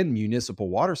in municipal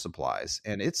water supplies.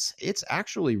 And it's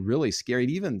actually really scary.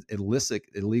 Even illicit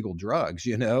illegal drugs,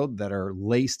 that are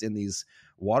laced in these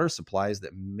water supplies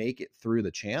that make it through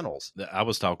the channels. I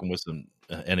was talking with some,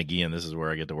 and again, this is where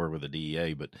I get to work with the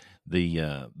DEA, but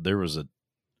there was a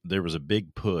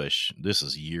big push. This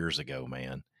is years ago,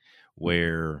 man,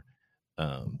 where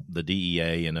the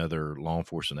DEA and other law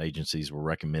enforcement agencies were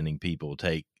recommending people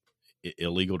take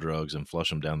illegal drugs and flush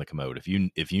them down the commode. If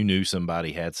you knew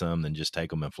somebody had some, then just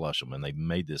take them and flush them. And they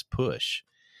made this push.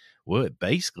 Well, it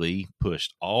basically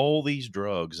pushed all these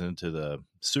drugs into the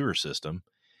sewer system.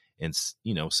 And,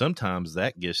 sometimes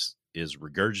that is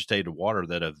regurgitated water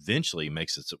that eventually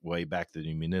makes its way back to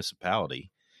the municipality,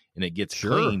 and it gets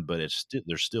clean, but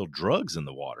there's still drugs in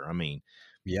the water. I mean,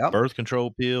 birth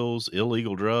control pills,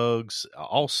 illegal drugs,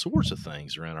 all sorts of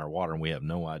things are in our water, and we have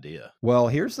no idea. Well,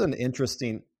 here's a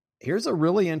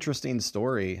really interesting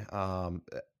story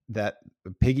that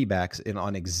piggybacks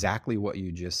on exactly what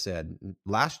you just said.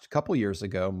 Last couple years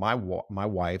ago, my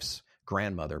wife's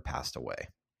grandmother passed away.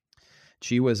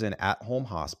 She was in at-home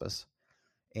hospice,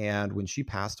 and when she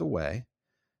passed away,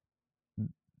 the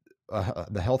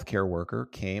healthcare worker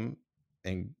came,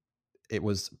 and it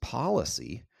was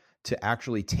policy to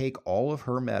actually take all of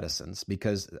her medicines,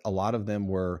 because a lot of them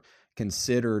were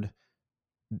considered,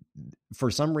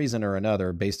 for some reason or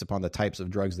another, based upon the types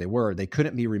of drugs they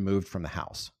couldn't be removed from the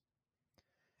house.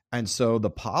 And so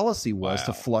the policy was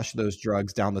to flush those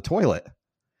drugs down the toilet.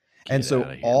 And so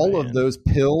all of those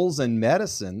pills and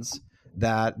medicines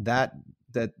that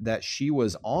she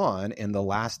was on in the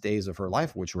last days of her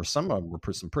life, which were some of them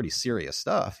were some pretty serious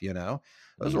stuff,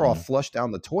 those were all flushed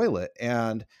down the toilet.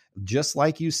 And just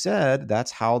like you said,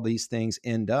 that's how these things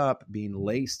end up being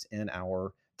laced in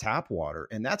our tap water.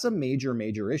 And that's a major,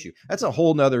 major issue. That's a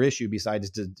whole nother issue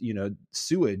besides,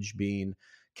 sewage being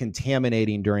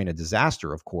contaminating during a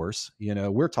disaster. Of course,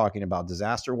 we're talking about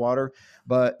disaster water,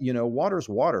 but water's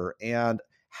water. And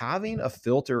having a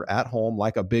filter at home,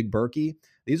 like a Big Berkey,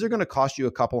 these are going to cost you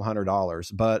a couple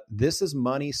 $100, but this is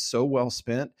money so well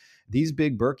spent. These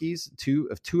Big Berkeys, two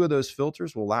of those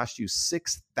filters will last you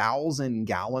 6,000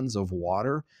 gallons of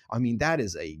water. I mean, that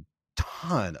is a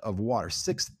ton of water,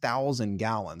 6,000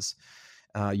 gallons.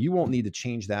 You won't need to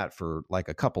change that for like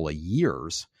a couple of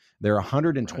years. They're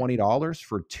 $120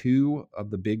 for two of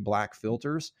the big black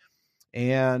filters.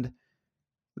 And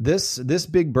this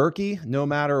Big Berkey, no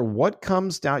matter what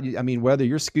comes down, I mean, whether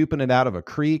you're scooping it out of a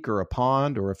creek or a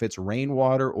pond, or if it's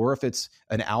rainwater, or if it's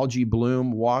an algae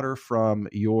bloom water from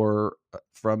your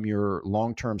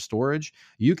long-term storage,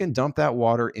 you can dump that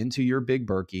water into your Big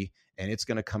Berkey and it's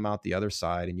going to come out the other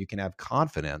side, and you can have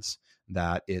confidence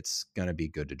that it's going to be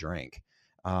good to drink.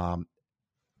 And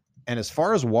as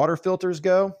far as water filters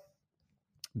go,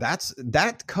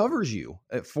 that covers you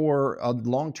for a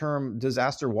long-term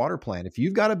disaster water plan. If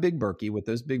you've got a Big Berkey with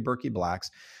those Big Berkey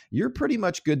Blacks, you're pretty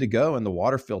much good to go in the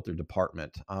water filter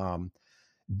department.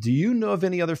 Do you know of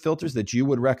any other filters that you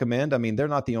would recommend? I mean,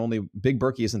 Big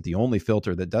Berkey isn't the only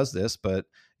filter that does this, but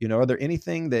are there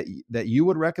anything that you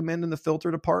would recommend in the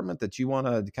filter department that you want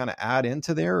to kind of add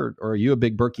into there, or are you a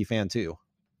Big Berkey fan too?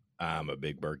 I'm a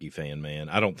Big Berkey fan, man.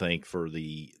 I don't think for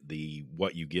the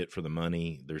what you get for the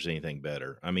money, there's anything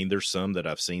better. I mean, there's some that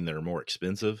I've seen that are more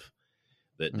expensive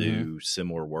that do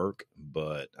similar work,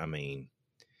 but I mean,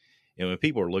 when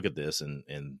people look at this and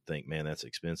think, man, that's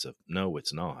expensive. No,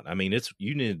 it's not. I mean,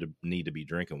 you need to be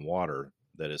drinking water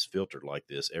that is filtered like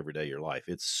this every day of your life.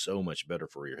 It's so much better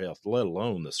for your health, let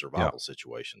alone the survival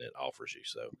situation it offers you.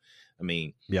 So, I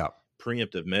mean,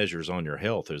 preemptive measures on your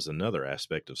health is another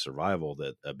aspect of survival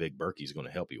that a Big Berkey is going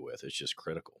to help you with. It's just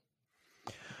critical.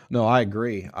 No, I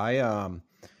agree.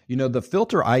 The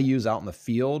filter I use out in the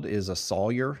field is a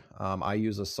Sawyer. I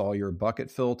use a Sawyer bucket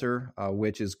filter,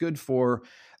 which is good for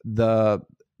the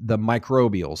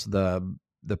microbials, the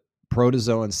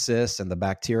protozoan cysts and the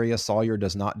bacteria. Sawyer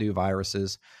does not do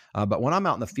viruses. But when I'm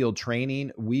out in the field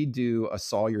training, we do a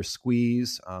Sawyer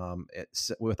squeeze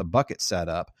with a bucket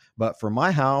setup. But for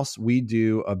my house, we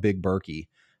do a Big Berkey.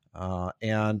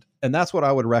 And that's what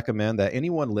I would recommend that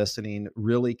anyone listening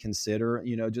really consider,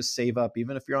 just save up,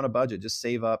 even if you're on a budget, just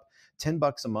save up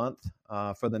 $10 a month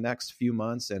for the next few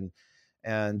months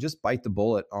and just bite the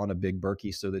bullet on a Big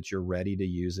Berkey so that you're ready to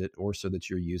use it, or so that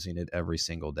you're using it every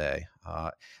single day.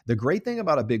 The great thing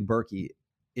about a Big Berkey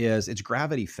is it's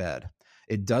gravity fed.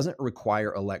 It doesn't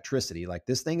require electricity. Like,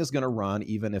 this thing is going to run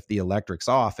even if the electric's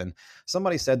off. And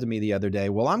somebody said to me the other day,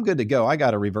 well, I'm good to go. I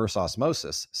got a reverse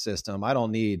osmosis system. I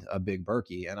don't need a Big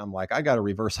Berkey. And I'm like, I got a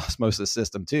reverse osmosis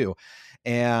system too.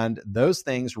 And those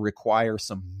things require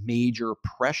some major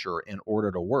pressure in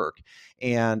order to work.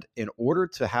 And in order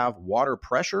to have water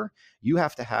pressure, you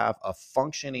have to have a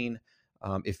functioning,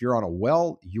 if you're on a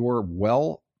well, your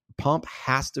well pump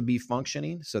has to be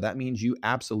functioning. So that means you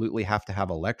absolutely have to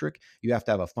have electric. You have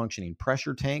to have a functioning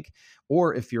pressure tank.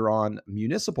 Or if you're on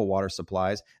municipal water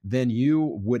supplies, then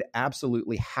you would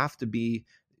absolutely have to be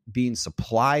being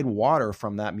supplied water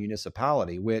from that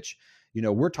municipality, which,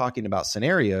 we're talking about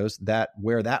scenarios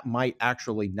where that might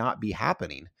actually not be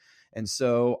happening. And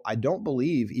so I don't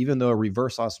believe, even though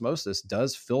reverse osmosis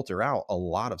does filter out a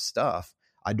lot of stuff,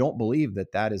 I don't believe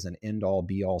that is an end-all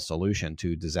be-all solution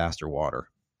to disaster water.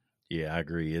 Yeah, I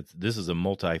agree. This is a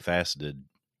multifaceted,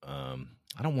 I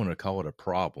don't want to call it a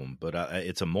problem, but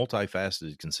it's a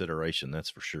multifaceted consideration, that's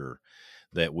for sure,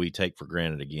 that we take for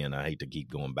granted. Again, I hate to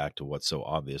keep going back to what's so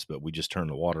obvious, but we just turn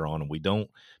the water on and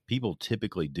people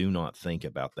typically do not think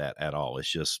about that at all.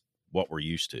 It's just what we're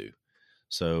used to.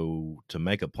 So to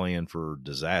make a plan for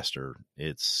disaster,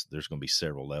 there's going to be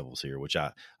several levels here, which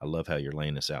I love how you're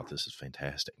laying this out. This is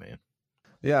fantastic, man.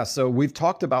 Yeah, so we've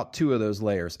talked about two of those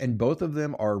layers, and both of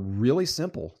them are really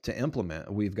simple to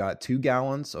implement. We've got 2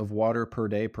 gallons of water per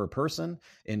day per person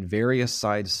in various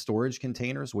size storage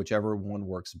containers, whichever one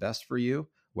works best for you,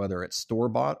 whether it's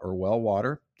store-bought or well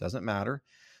water, doesn't matter.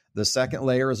 The second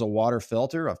layer is a water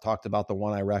filter. I've talked about the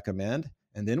one I recommend.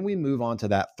 And then we move on to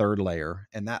that third layer.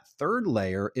 And that third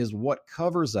layer is what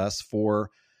covers us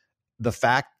for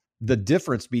the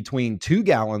difference between 2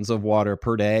 gallons of water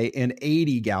per day and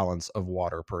 80 gallons of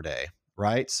water per day,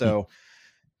 right? So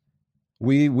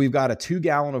we've got a 2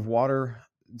 gallon of water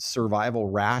survival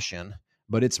ration,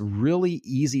 but it's really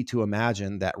easy to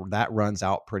imagine that that runs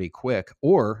out pretty quick,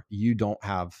 or you don't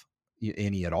have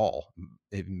any at all.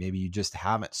 Maybe you just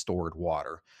haven't stored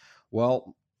water.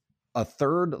 Well, a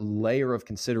third layer of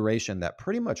consideration that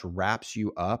pretty much wraps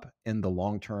you up in the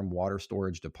long-term water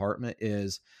storage department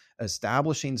is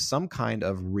establishing some kind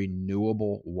of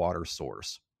renewable water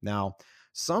source. Now,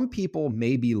 some people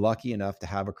may be lucky enough to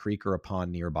have a creek or a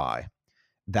pond nearby.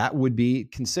 That would be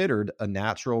considered a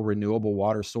natural renewable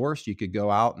water source. You could go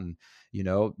out and,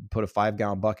 put a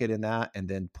 5-gallon bucket in that and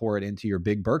then pour it into your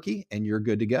big Berkey and you're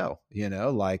good to go.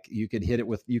 Like you could hit it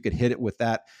with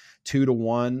that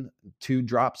 2-to-1, 2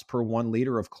 drops per 1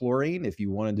 liter of chlorine. If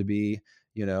you wanted to be,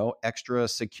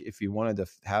 if you wanted to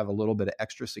have a little bit of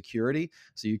extra security,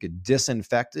 so you could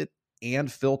disinfect it and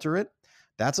filter it.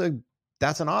 That's an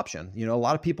option. A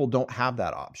lot of people don't have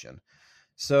that option.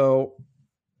 So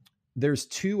there's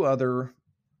 2 other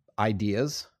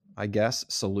ideas, I guess,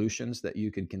 solutions that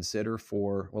you could consider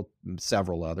for, well,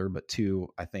 several other, but 2,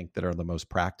 I think, that are the most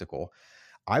practical.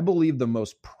 I believe the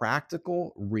most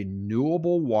practical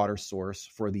renewable water source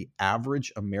for the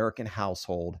average American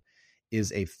household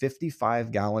is a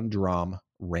 55-gallon drum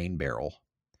rain barrel.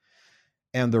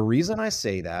 And the reason I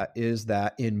say that is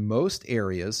that in most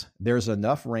areas, there's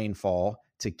enough rainfall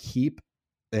to keep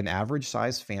an average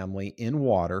size family in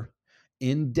water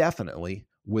indefinitely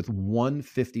with one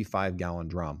 55-gallon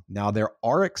drum. Now, there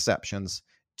are exceptions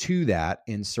to that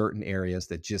in certain areas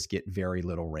that just get very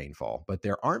little rainfall, but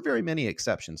there aren't very many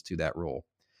exceptions to that rule.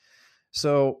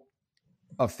 So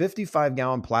a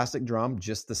 55-gallon plastic drum,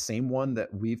 just the same one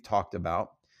that we've talked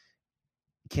about,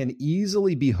 can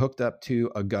easily be hooked up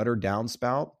to a gutter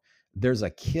downspout. There's a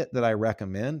kit that I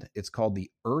recommend. It's called the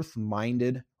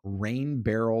Earth-Minded Rain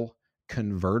Barrel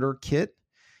Converter Kit.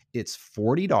 It's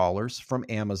 $40 from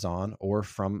Amazon or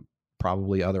from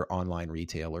probably other online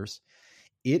retailers.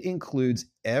 It includes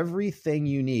everything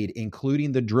you need,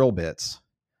 including the drill bits,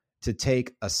 to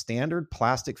take a standard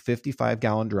plastic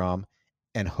 55-gallon drum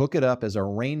and hook it up as a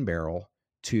rain barrel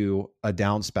to a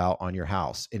downspout on your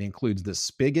house. It includes the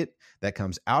spigot that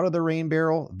comes out of the rain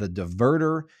barrel, the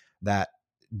diverter that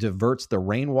diverts the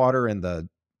rainwater in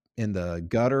the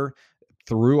gutter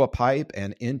through a pipe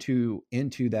and into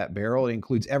that barrel. It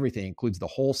includes everything. It includes the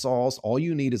hole saws. All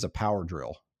you need is a power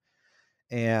drill.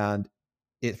 And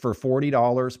it for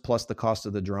 $40 plus the cost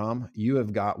of the drum, you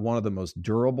have got one of the most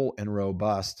durable and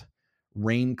robust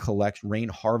rain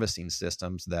harvesting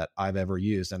systems that I've ever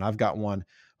used. And I've got one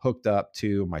hooked up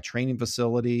to my training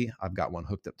facility. I've got one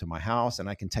hooked up to my house. And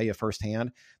I can tell you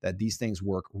firsthand that these things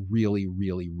work really,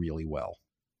 really, really well.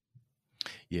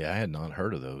 Yeah, I had not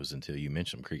heard of those until you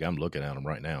mentioned them, Creek. I'm looking at them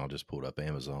right now. I just pulled up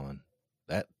Amazon.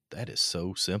 That is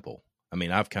so simple. I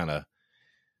mean, I've kind of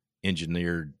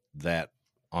engineered that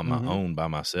on my own by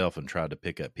myself and tried to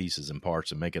pick up pieces and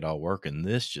parts and make it all work. And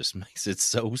this just makes it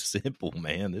so simple,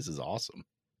 man. This is awesome.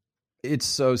 It's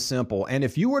so simple. And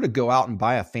if you were to go out and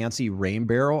buy a fancy rain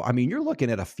barrel, I mean, you're looking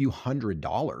at a few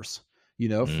 $100s,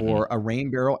 for a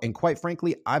rain barrel. And quite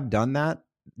frankly, I've done that,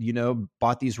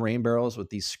 bought these rain barrels with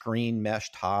these screen mesh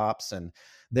tops, and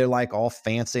they're like all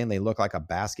fancy and they look like a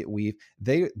basket weave.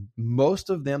 Most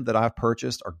of them that I've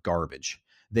purchased are garbage.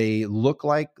 They look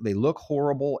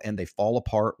horrible and they fall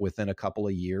apart within a couple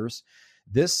of years.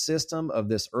 This system of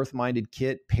this Earth-Minded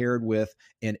kit paired with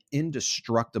an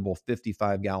indestructible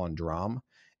 55-gallon drum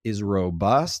is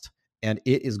robust and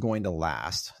it is going to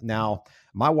last. Now,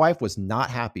 my wife was not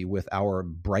happy with our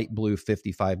bright blue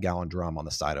 55-gallon drum on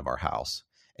the side of our house.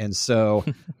 And so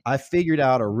I figured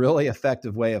out a really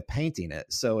effective way of painting it.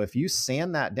 So if you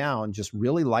sand that down, just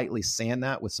really lightly sand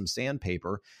that with some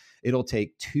sandpaper, it'll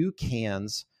take 2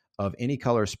 cans of any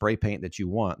color spray paint that you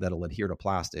want that'll adhere to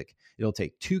plastic. It'll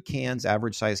take 2 cans,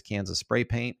 average size cans of spray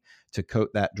paint to coat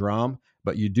that drum,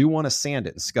 but you do want to sand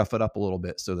it and scuff it up a little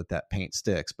bit so that paint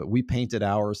sticks. But we painted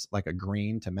ours like a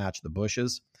green to match the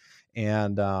bushes.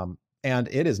 And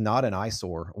it is not an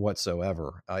eyesore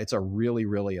whatsoever. It's a really,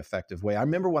 really effective way. I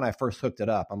remember when I first hooked it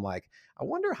up, I'm like, I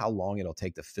wonder how long it'll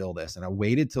take to fill this. And I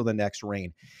waited till the next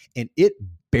rain, and it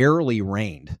barely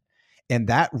rained. And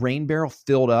that rain barrel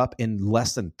filled up in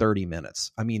less than 30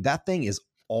 minutes. I mean, that thing is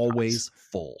always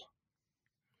full.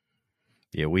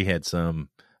 Yeah, we had some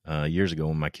years ago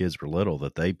when my kids were little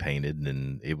that they painted,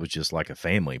 and it was just like a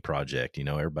family project.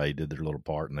 Everybody did their little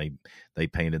part, and they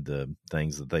painted the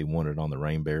things that they wanted on the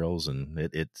rain barrels, and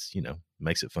it's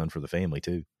makes it fun for the family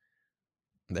too.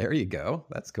 There you go.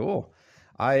 That's cool.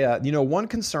 One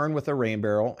concern with a rain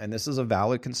barrel, and this is a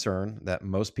valid concern that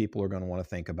most people are going to want to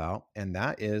think about, and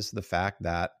that is the fact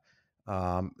that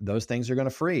those things are going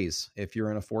to freeze if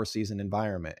you're in a 4-season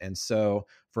environment. And so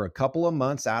for a couple of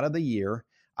months out of the year,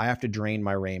 I have to drain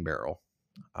my rain barrel.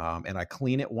 And I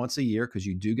clean it once a year because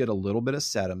you do get a little bit of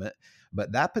sediment.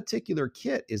 But that particular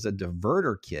kit is a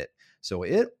diverter kit. So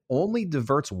it only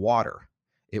diverts water.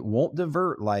 It won't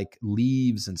divert like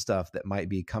leaves and stuff that might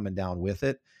be coming down with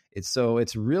it.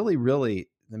 It's really, really,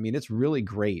 I mean, it's really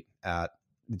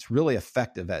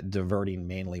effective at diverting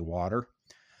mainly water.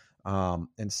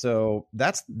 And so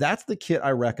that's the kit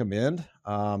I recommend.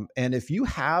 And if you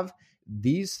have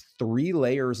these 3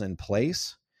 layers in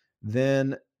place,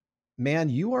 then man,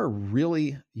 you are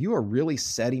really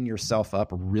setting yourself up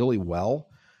really well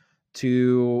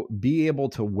to be able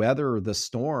to weather the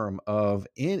storm of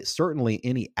certainly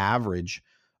any average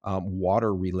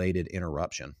water related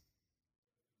interruption.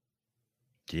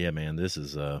 Yeah, man, this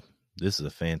is a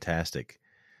fantastic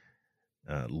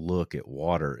look at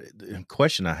water. The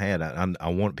question I had, I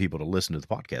want people to listen to the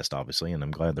podcast, obviously, and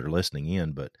I'm glad they're listening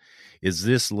in, but is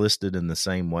this listed in the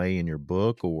same way in your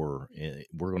book, or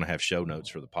we're going to have show notes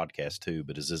for the podcast too,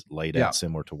 but is this laid out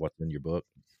similar to what's in your book?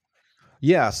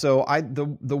 Yeah. So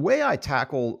the way I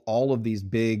tackle all of these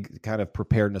big kind of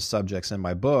preparedness subjects in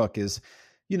my book is,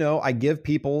 I give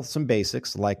people some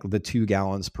basics like the 2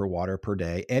 gallons per water per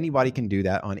day. Anybody can do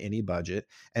that on any budget.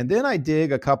 And then I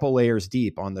dig a couple layers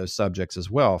deep on those subjects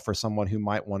as well for someone who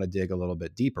might want to dig a little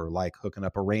bit deeper, like hooking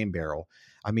up a rain barrel.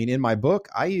 I mean, in my book,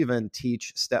 I even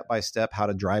teach step-by-step how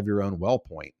to drive your own well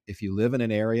point. If you live in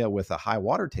an area with a high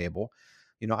water table,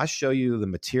 I show you the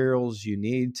materials you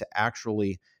need to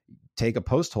actually take a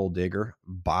post hole digger,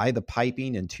 buy the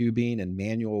piping and tubing and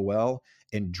manual well,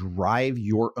 and drive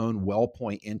your own well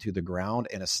point into the ground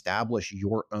and establish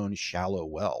your own shallow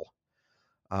well.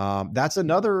 That's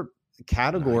another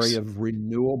category of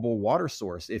renewable water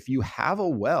source. If you have a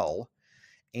well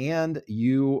and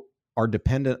you are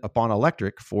dependent upon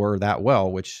electric for that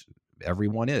well, which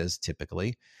everyone is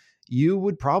typically, you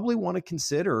would probably want to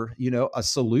consider, a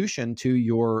solution to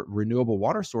your renewable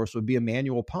water source would be a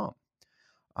manual pump.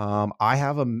 I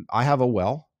have a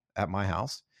well at my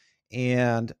house,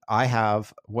 and I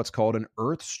have what's called an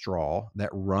earth straw that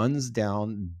runs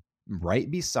down right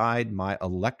beside my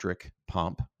electric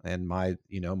pump and my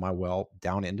well,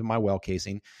 down into my well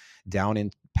casing, down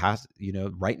in past,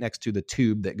 right next to the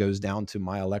tube that goes down to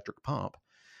my electric pump.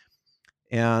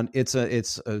 And it's a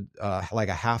like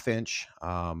a 1/2 inch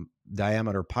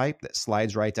diameter pipe that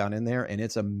slides right down in there, and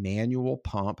it's a manual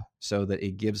pump so that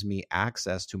it gives me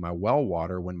access to my well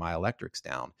water when my electric's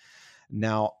down.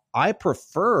 Now, I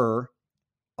prefer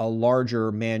a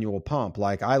larger manual pump.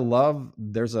 Like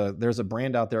there's a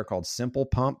brand out there called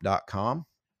simplepump.com.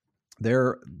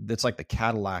 It's like the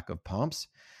Cadillac of pumps.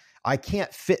 I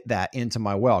can't fit that into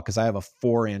my well because I have a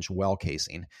 4-inch well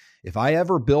casing. If I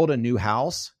ever build a new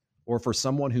house, or for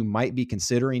someone who might be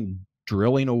considering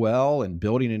drilling a well and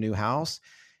building a new house,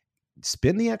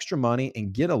 spend the extra money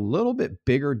and get a little bit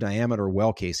bigger diameter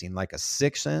well casing, like a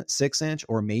 6-inch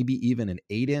or maybe even an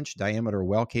 8-inch diameter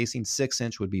well casing.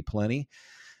 6-inch would be plenty.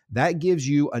 That gives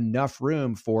you enough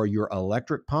room for your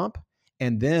electric pump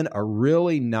and then a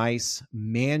really nice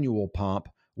manual pump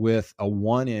with a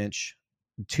 1-inch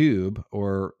tube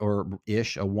or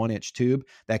ish, a 1-inch tube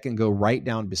that can go right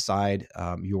down beside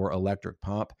your electric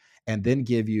pump, and then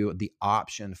give you the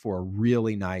option for a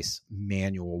really nice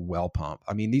manual well pump.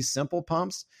 I mean, these simple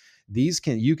pumps,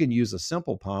 you can use a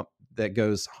simple pump that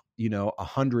goes,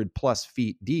 100 plus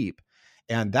feet deep,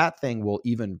 and that thing will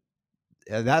even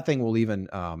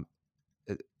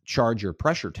charge your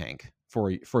pressure tank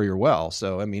for your well.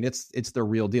 So, I mean, it's the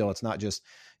real deal. It's not just,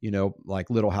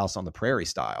 like Little House on the Prairie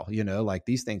style, like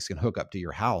these things can hook up to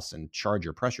your house and charge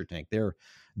your pressure tank. They're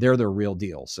the real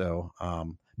deal. So,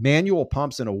 manual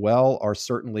pumps in a well are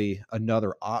certainly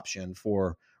another option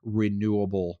for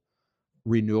renewable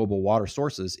water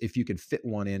sources if you could fit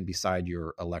one in beside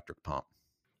your electric pump.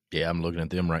 Yeah, I'm looking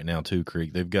at them right now too,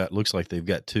 Creek. Looks like they've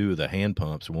got 2 of the hand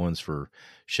pumps. One's for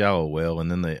shallow well, and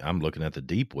then I'm looking at the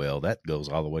deep well. That goes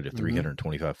all the way to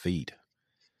 325 feet.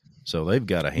 So they've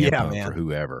got a hand pump for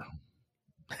whoever.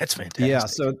 That's fantastic. Yeah,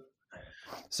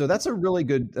 so that's a really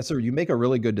good, you make a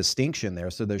really good distinction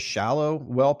there. So there's shallow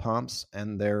well pumps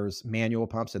and there's manual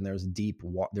pumps and there's deep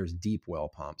well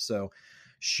pumps. So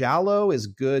shallow is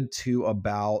good to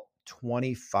about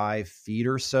 25 feet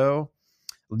or so.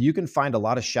 You can find a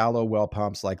lot of shallow well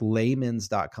pumps like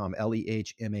Lehmans.com,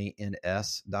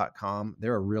 LEHMANS.com.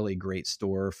 They're a really great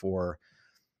store for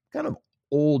kind of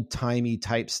old timey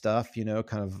type stuff,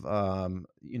 the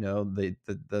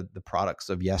products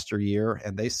of yesteryear,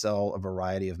 and they sell a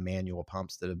variety of manual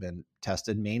pumps that have been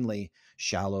tested, mainly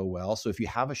shallow well. So if you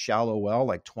have a shallow well,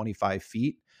 like 25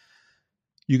 feet,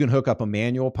 You can hook up a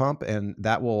manual pump, and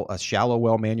a shallow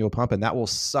well manual pump, and that will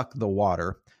suck the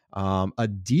water. A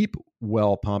deep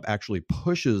well pump actually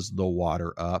pushes the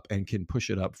water up and can push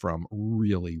it up from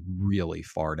really, really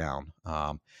far down.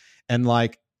 And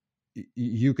like,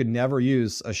 you could never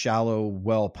use a shallow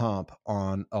well pump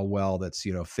on a well that's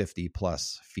 50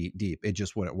 plus feet deep. It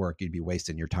just wouldn't work. You'd be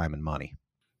wasting your time and money.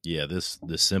 Yeah, this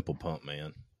simple pump,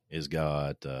 man, is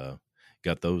got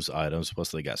those items.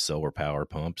 Plus, they got solar power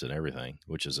pumps and everything,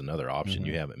 which is another option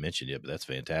you haven't mentioned yet. But that's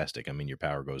fantastic. I mean, your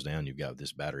power goes down, you've got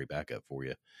this battery backup for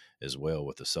you as well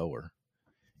with the solar.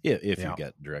 Yeah, if you've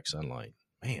got direct sunlight,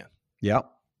 man.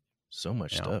 Yep. So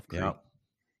much stuff. Great. Yep.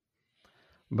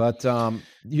 But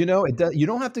it does, you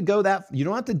don't have to go that, you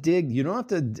don't have to dig, you don't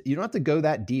have to go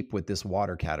that deep with this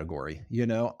water category.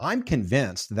 I'm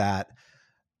convinced that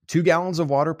 2 gallons of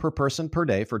water per person per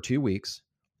day for 2 weeks,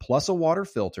 plus a water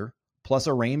filter, plus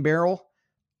a rain barrel,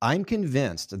 I'm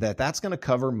convinced that that's going to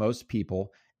cover most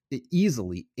people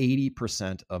easily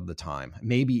 80% of the time,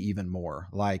 maybe even more.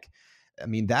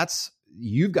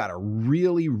 You've got a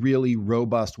really, really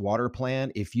robust water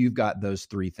plan if you've got those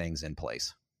 3 things in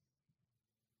place.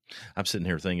 I'm sitting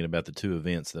here thinking about the 2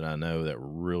 events that I know that were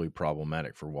really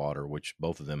problematic for water, which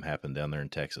both of them happened down there in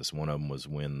Texas. One of them was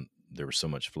when there was so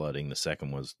much flooding. The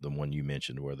second was the one you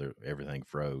mentioned where everything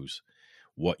froze.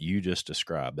 What you just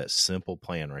described, that simple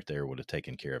plan right there, would have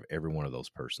taken care of every one of those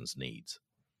person's needs.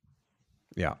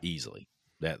 Yeah. Easily.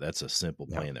 That's a simple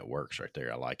plan that works right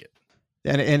there. I like it.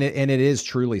 And it is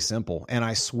truly simple. And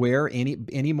I swear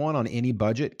anyone on any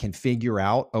budget can figure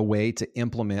out a way to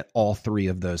implement all 3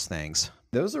 of those things.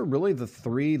 Those are really the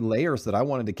 3 layers that I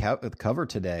wanted to cover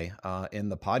today in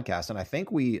the podcast. And I think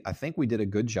we did a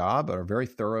good job, or a very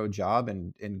thorough job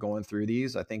in going through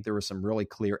these. I think there were some really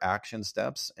clear action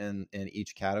steps in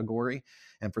each category.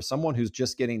 And for someone who's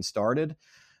just getting started,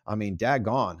 I mean,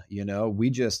 daggone, we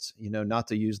just, not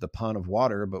to use the pun of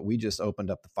water, but we just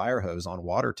opened up the fire hose on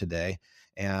water today.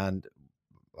 And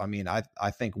I mean,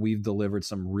 I think we've delivered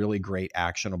some really great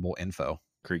actionable info.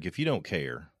 Creek, if you don't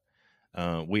care,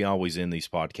 we always end these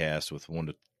podcasts with 1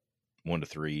 to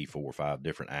 3, 4, 5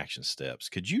 different action steps.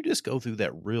 Could you just go through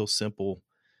that real simple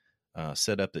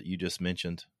setup that you just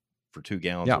mentioned for 2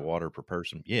 gallons of water per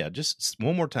person? Yeah, just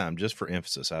one more time, just for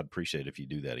emphasis. I'd appreciate it if you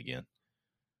do that again.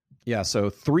 Yeah, so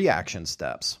 3 action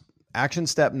steps. Action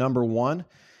step number 1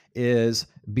 is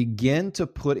begin to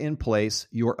put in place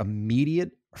your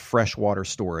immediate freshwater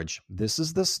storage. This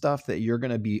is the stuff that you're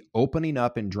going to be opening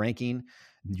up and drinking.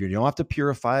 You don't have to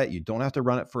purify it. You don't have to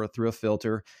run it through a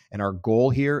filter. And our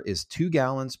goal here is 2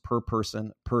 gallons per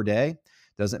person per day.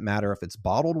 Doesn't matter if it's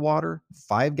bottled water,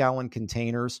 5-gallon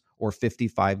containers, or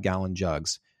 55-gallon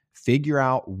jugs. Figure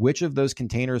out which of those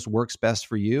containers works best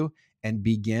for you and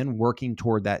begin working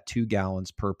toward that 2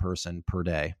 gallons per person per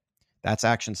day. That's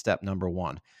action step number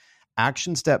 1.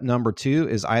 Action step number 2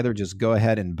 is either just go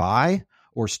ahead and buy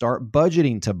or start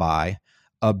budgeting to buy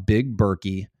a big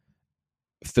Berkey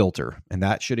filter. And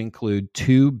that should include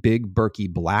 2 big Berkey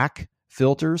black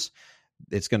filters.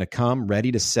 It's going to come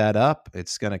ready to set up.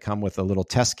 It's going to come with a little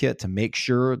test kit to make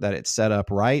sure that it's set up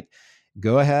right.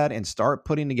 Go ahead and start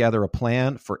putting together a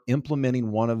plan for implementing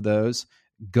one of those.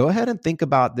 Go ahead and think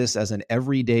about this as an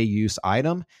everyday use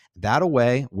item. That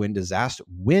way, when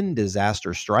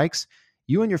disaster strikes,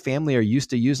 you and your family are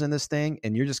used to using this thing,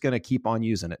 and you're just going to keep on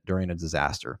using it during a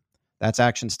disaster. That's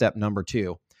action step number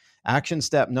 2. Action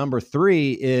step number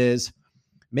 3 is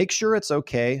make sure it's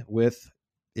okay with,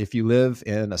 if you live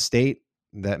in a state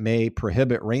that may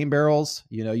prohibit rain barrels,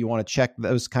 you want to check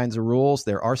those kinds of rules.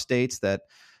 There are states that,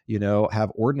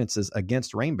 have ordinances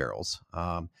against rain barrels.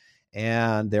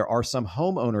 And there are some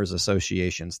homeowners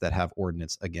associations that have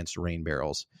ordinance against rain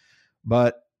barrels.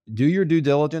 But do your due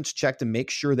diligence, check to make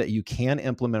sure that you can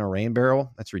implement a rain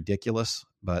barrel. That's ridiculous,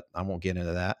 but I won't get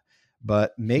into that.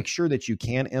 But make sure that you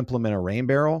can implement a rain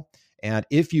barrel. And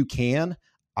if you can,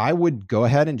 I would go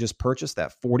ahead and just purchase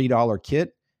that $40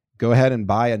 kit. Go ahead and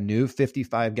buy a new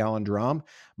 55-gallon drum.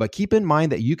 But keep in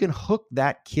mind that you can hook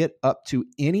that kit up to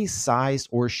any size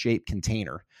or shape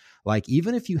container. Like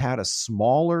even if you had a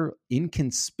smaller,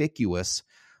 inconspicuous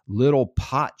little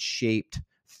pot-shaped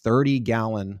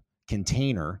 30-gallon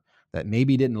container that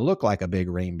maybe didn't look like a big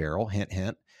rain barrel, hint,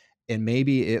 hint, and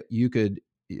maybe you can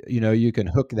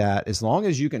hook that, as long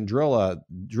as you can drill an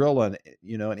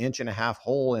 1.5 inch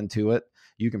hole into it,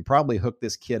 you can probably hook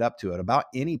this kit up to it. About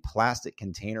any plastic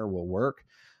container will work.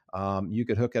 You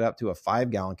could hook it up to a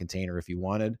 5-gallon container if you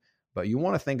wanted, but you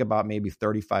want to think about maybe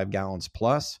 35 gallons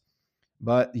plus.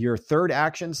 But your third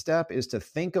action step is to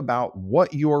think about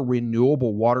what your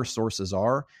renewable water sources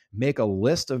are, make a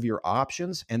list of your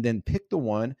options, and then pick the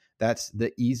one that's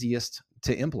the easiest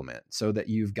to implement so that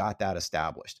you've got that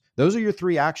established. Those are your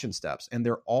 3 action steps, and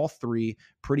they're all 3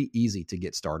 pretty easy to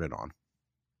get started on.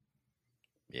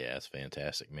 Yeah, it's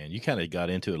fantastic, man. You kind of got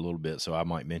into it a little bit, so I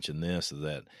might mention this,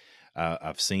 that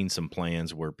I've seen some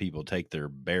plans where people take their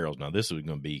barrels. Now, this is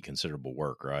going to be considerable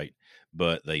work, right?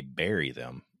 But they bury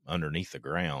them underneath the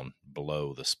ground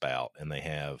below the spout, and they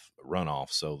have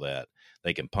runoff so that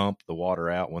they can pump the water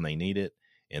out when they need it,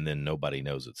 and then nobody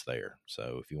knows it's there.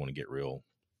 So if you want to get real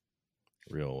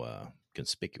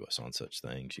conspicuous on such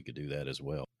things, you could do that as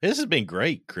well. This has been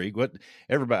great, Krieg.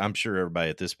 I'm sure everybody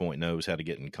at this point knows how to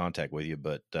get in contact with you,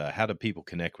 but how do people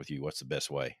connect with you? What's the best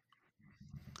way?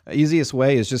 Easiest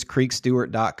way is just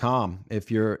creekstewart.com.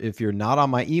 If you're not on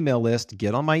my email list,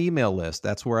 get on my email list.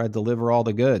 That's where I deliver all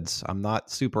the goods. I'm not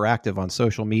super active on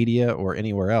social media or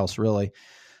anywhere else, really.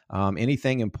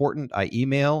 Anything important, I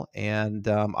email, and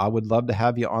I would love to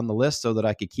have you on the list so that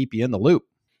I could keep you in the loop.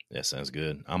 That sounds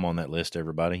good. I'm on that list,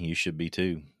 everybody. You should be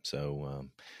too. So,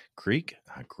 Creek,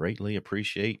 I greatly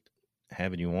appreciate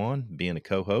having you on, being a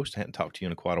co-host. Hadn't talked to you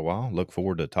in quite a while. Look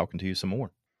forward to talking to you some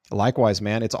more. Likewise,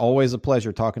 man. It's always a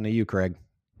pleasure talking to you, Craig.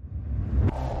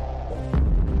 All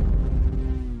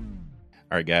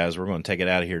right, guys, we're going to take it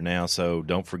out of here now. So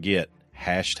don't forget,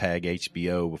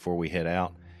 #HBO before we head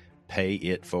out. Pay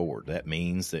it forward. That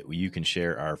means that you can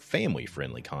share our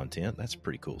family-friendly content. That's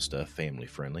pretty cool stuff,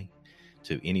 family-friendly,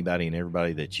 to anybody and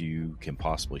everybody that you can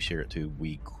possibly share it to.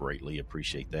 We greatly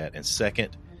appreciate that. And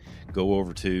second, go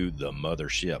over to the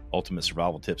mothership,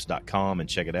 ultimatesurvivaltips.com, and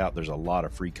check it out. There's a lot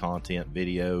of free content,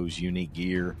 videos, unique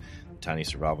gear, the Tiny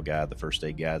Survival Guide, the First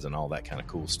Aid Guides, and all that kind of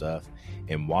cool stuff.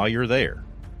 And while you're there,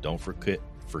 don't forget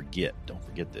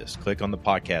this. Click on the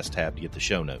podcast tab to get the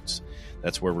show notes.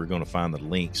 That's where we're going to find the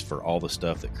links for all the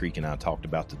stuff that Creek and I talked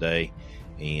about today.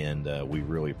 And we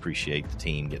really appreciate the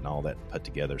team getting all that put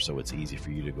together so it's easy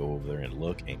for you to go over there and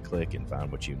look and click and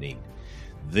find what you need.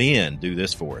 Then do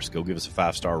this for us. Go give us a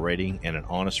 5-star rating and an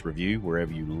honest review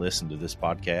wherever you listen to this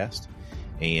podcast.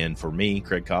 And for me,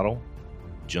 Craig Cottle,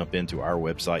 jump into our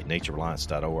website,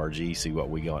 naturereliance.org, see what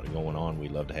we got going on.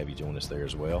 We'd love to have you join us there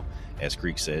as well. As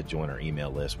Creek said, join our email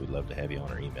list. We'd love to have you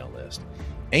on our email list.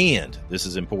 And this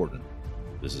is important.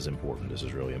 This is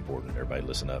really important. Everybody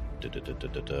listen up.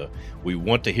 We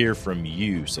want to hear from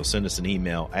you. So send us an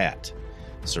email at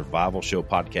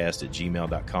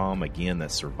survivalshowpodcast@gmail.com. Again,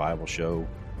 that's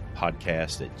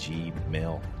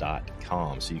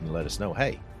survivalshowpodcast@gmail.com. So you can let us know,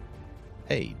 hey,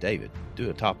 David, do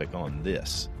a topic on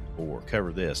this, or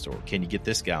cover this, or can you get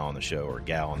this guy on the show or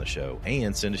gal on the show?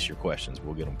 And send us your questions.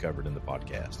 We'll get them covered in the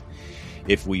podcast.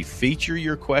 If we feature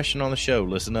your question on the show,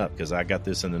 listen up, because I got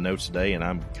this in the notes today, and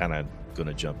I'm kind of going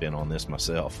to jump in on this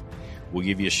myself. We'll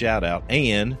give you a shout out,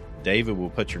 and David will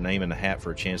put your name in the hat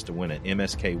for a chance to win an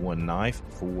MSK1 knife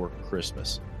for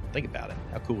Christmas. Think about it.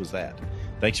 How cool is that?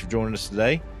 Thanks for joining us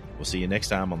today. We'll see you next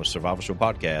time on the Survival Show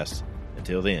Podcast.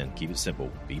 Until then, keep it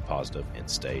simple, be positive, and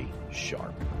stay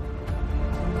sharp.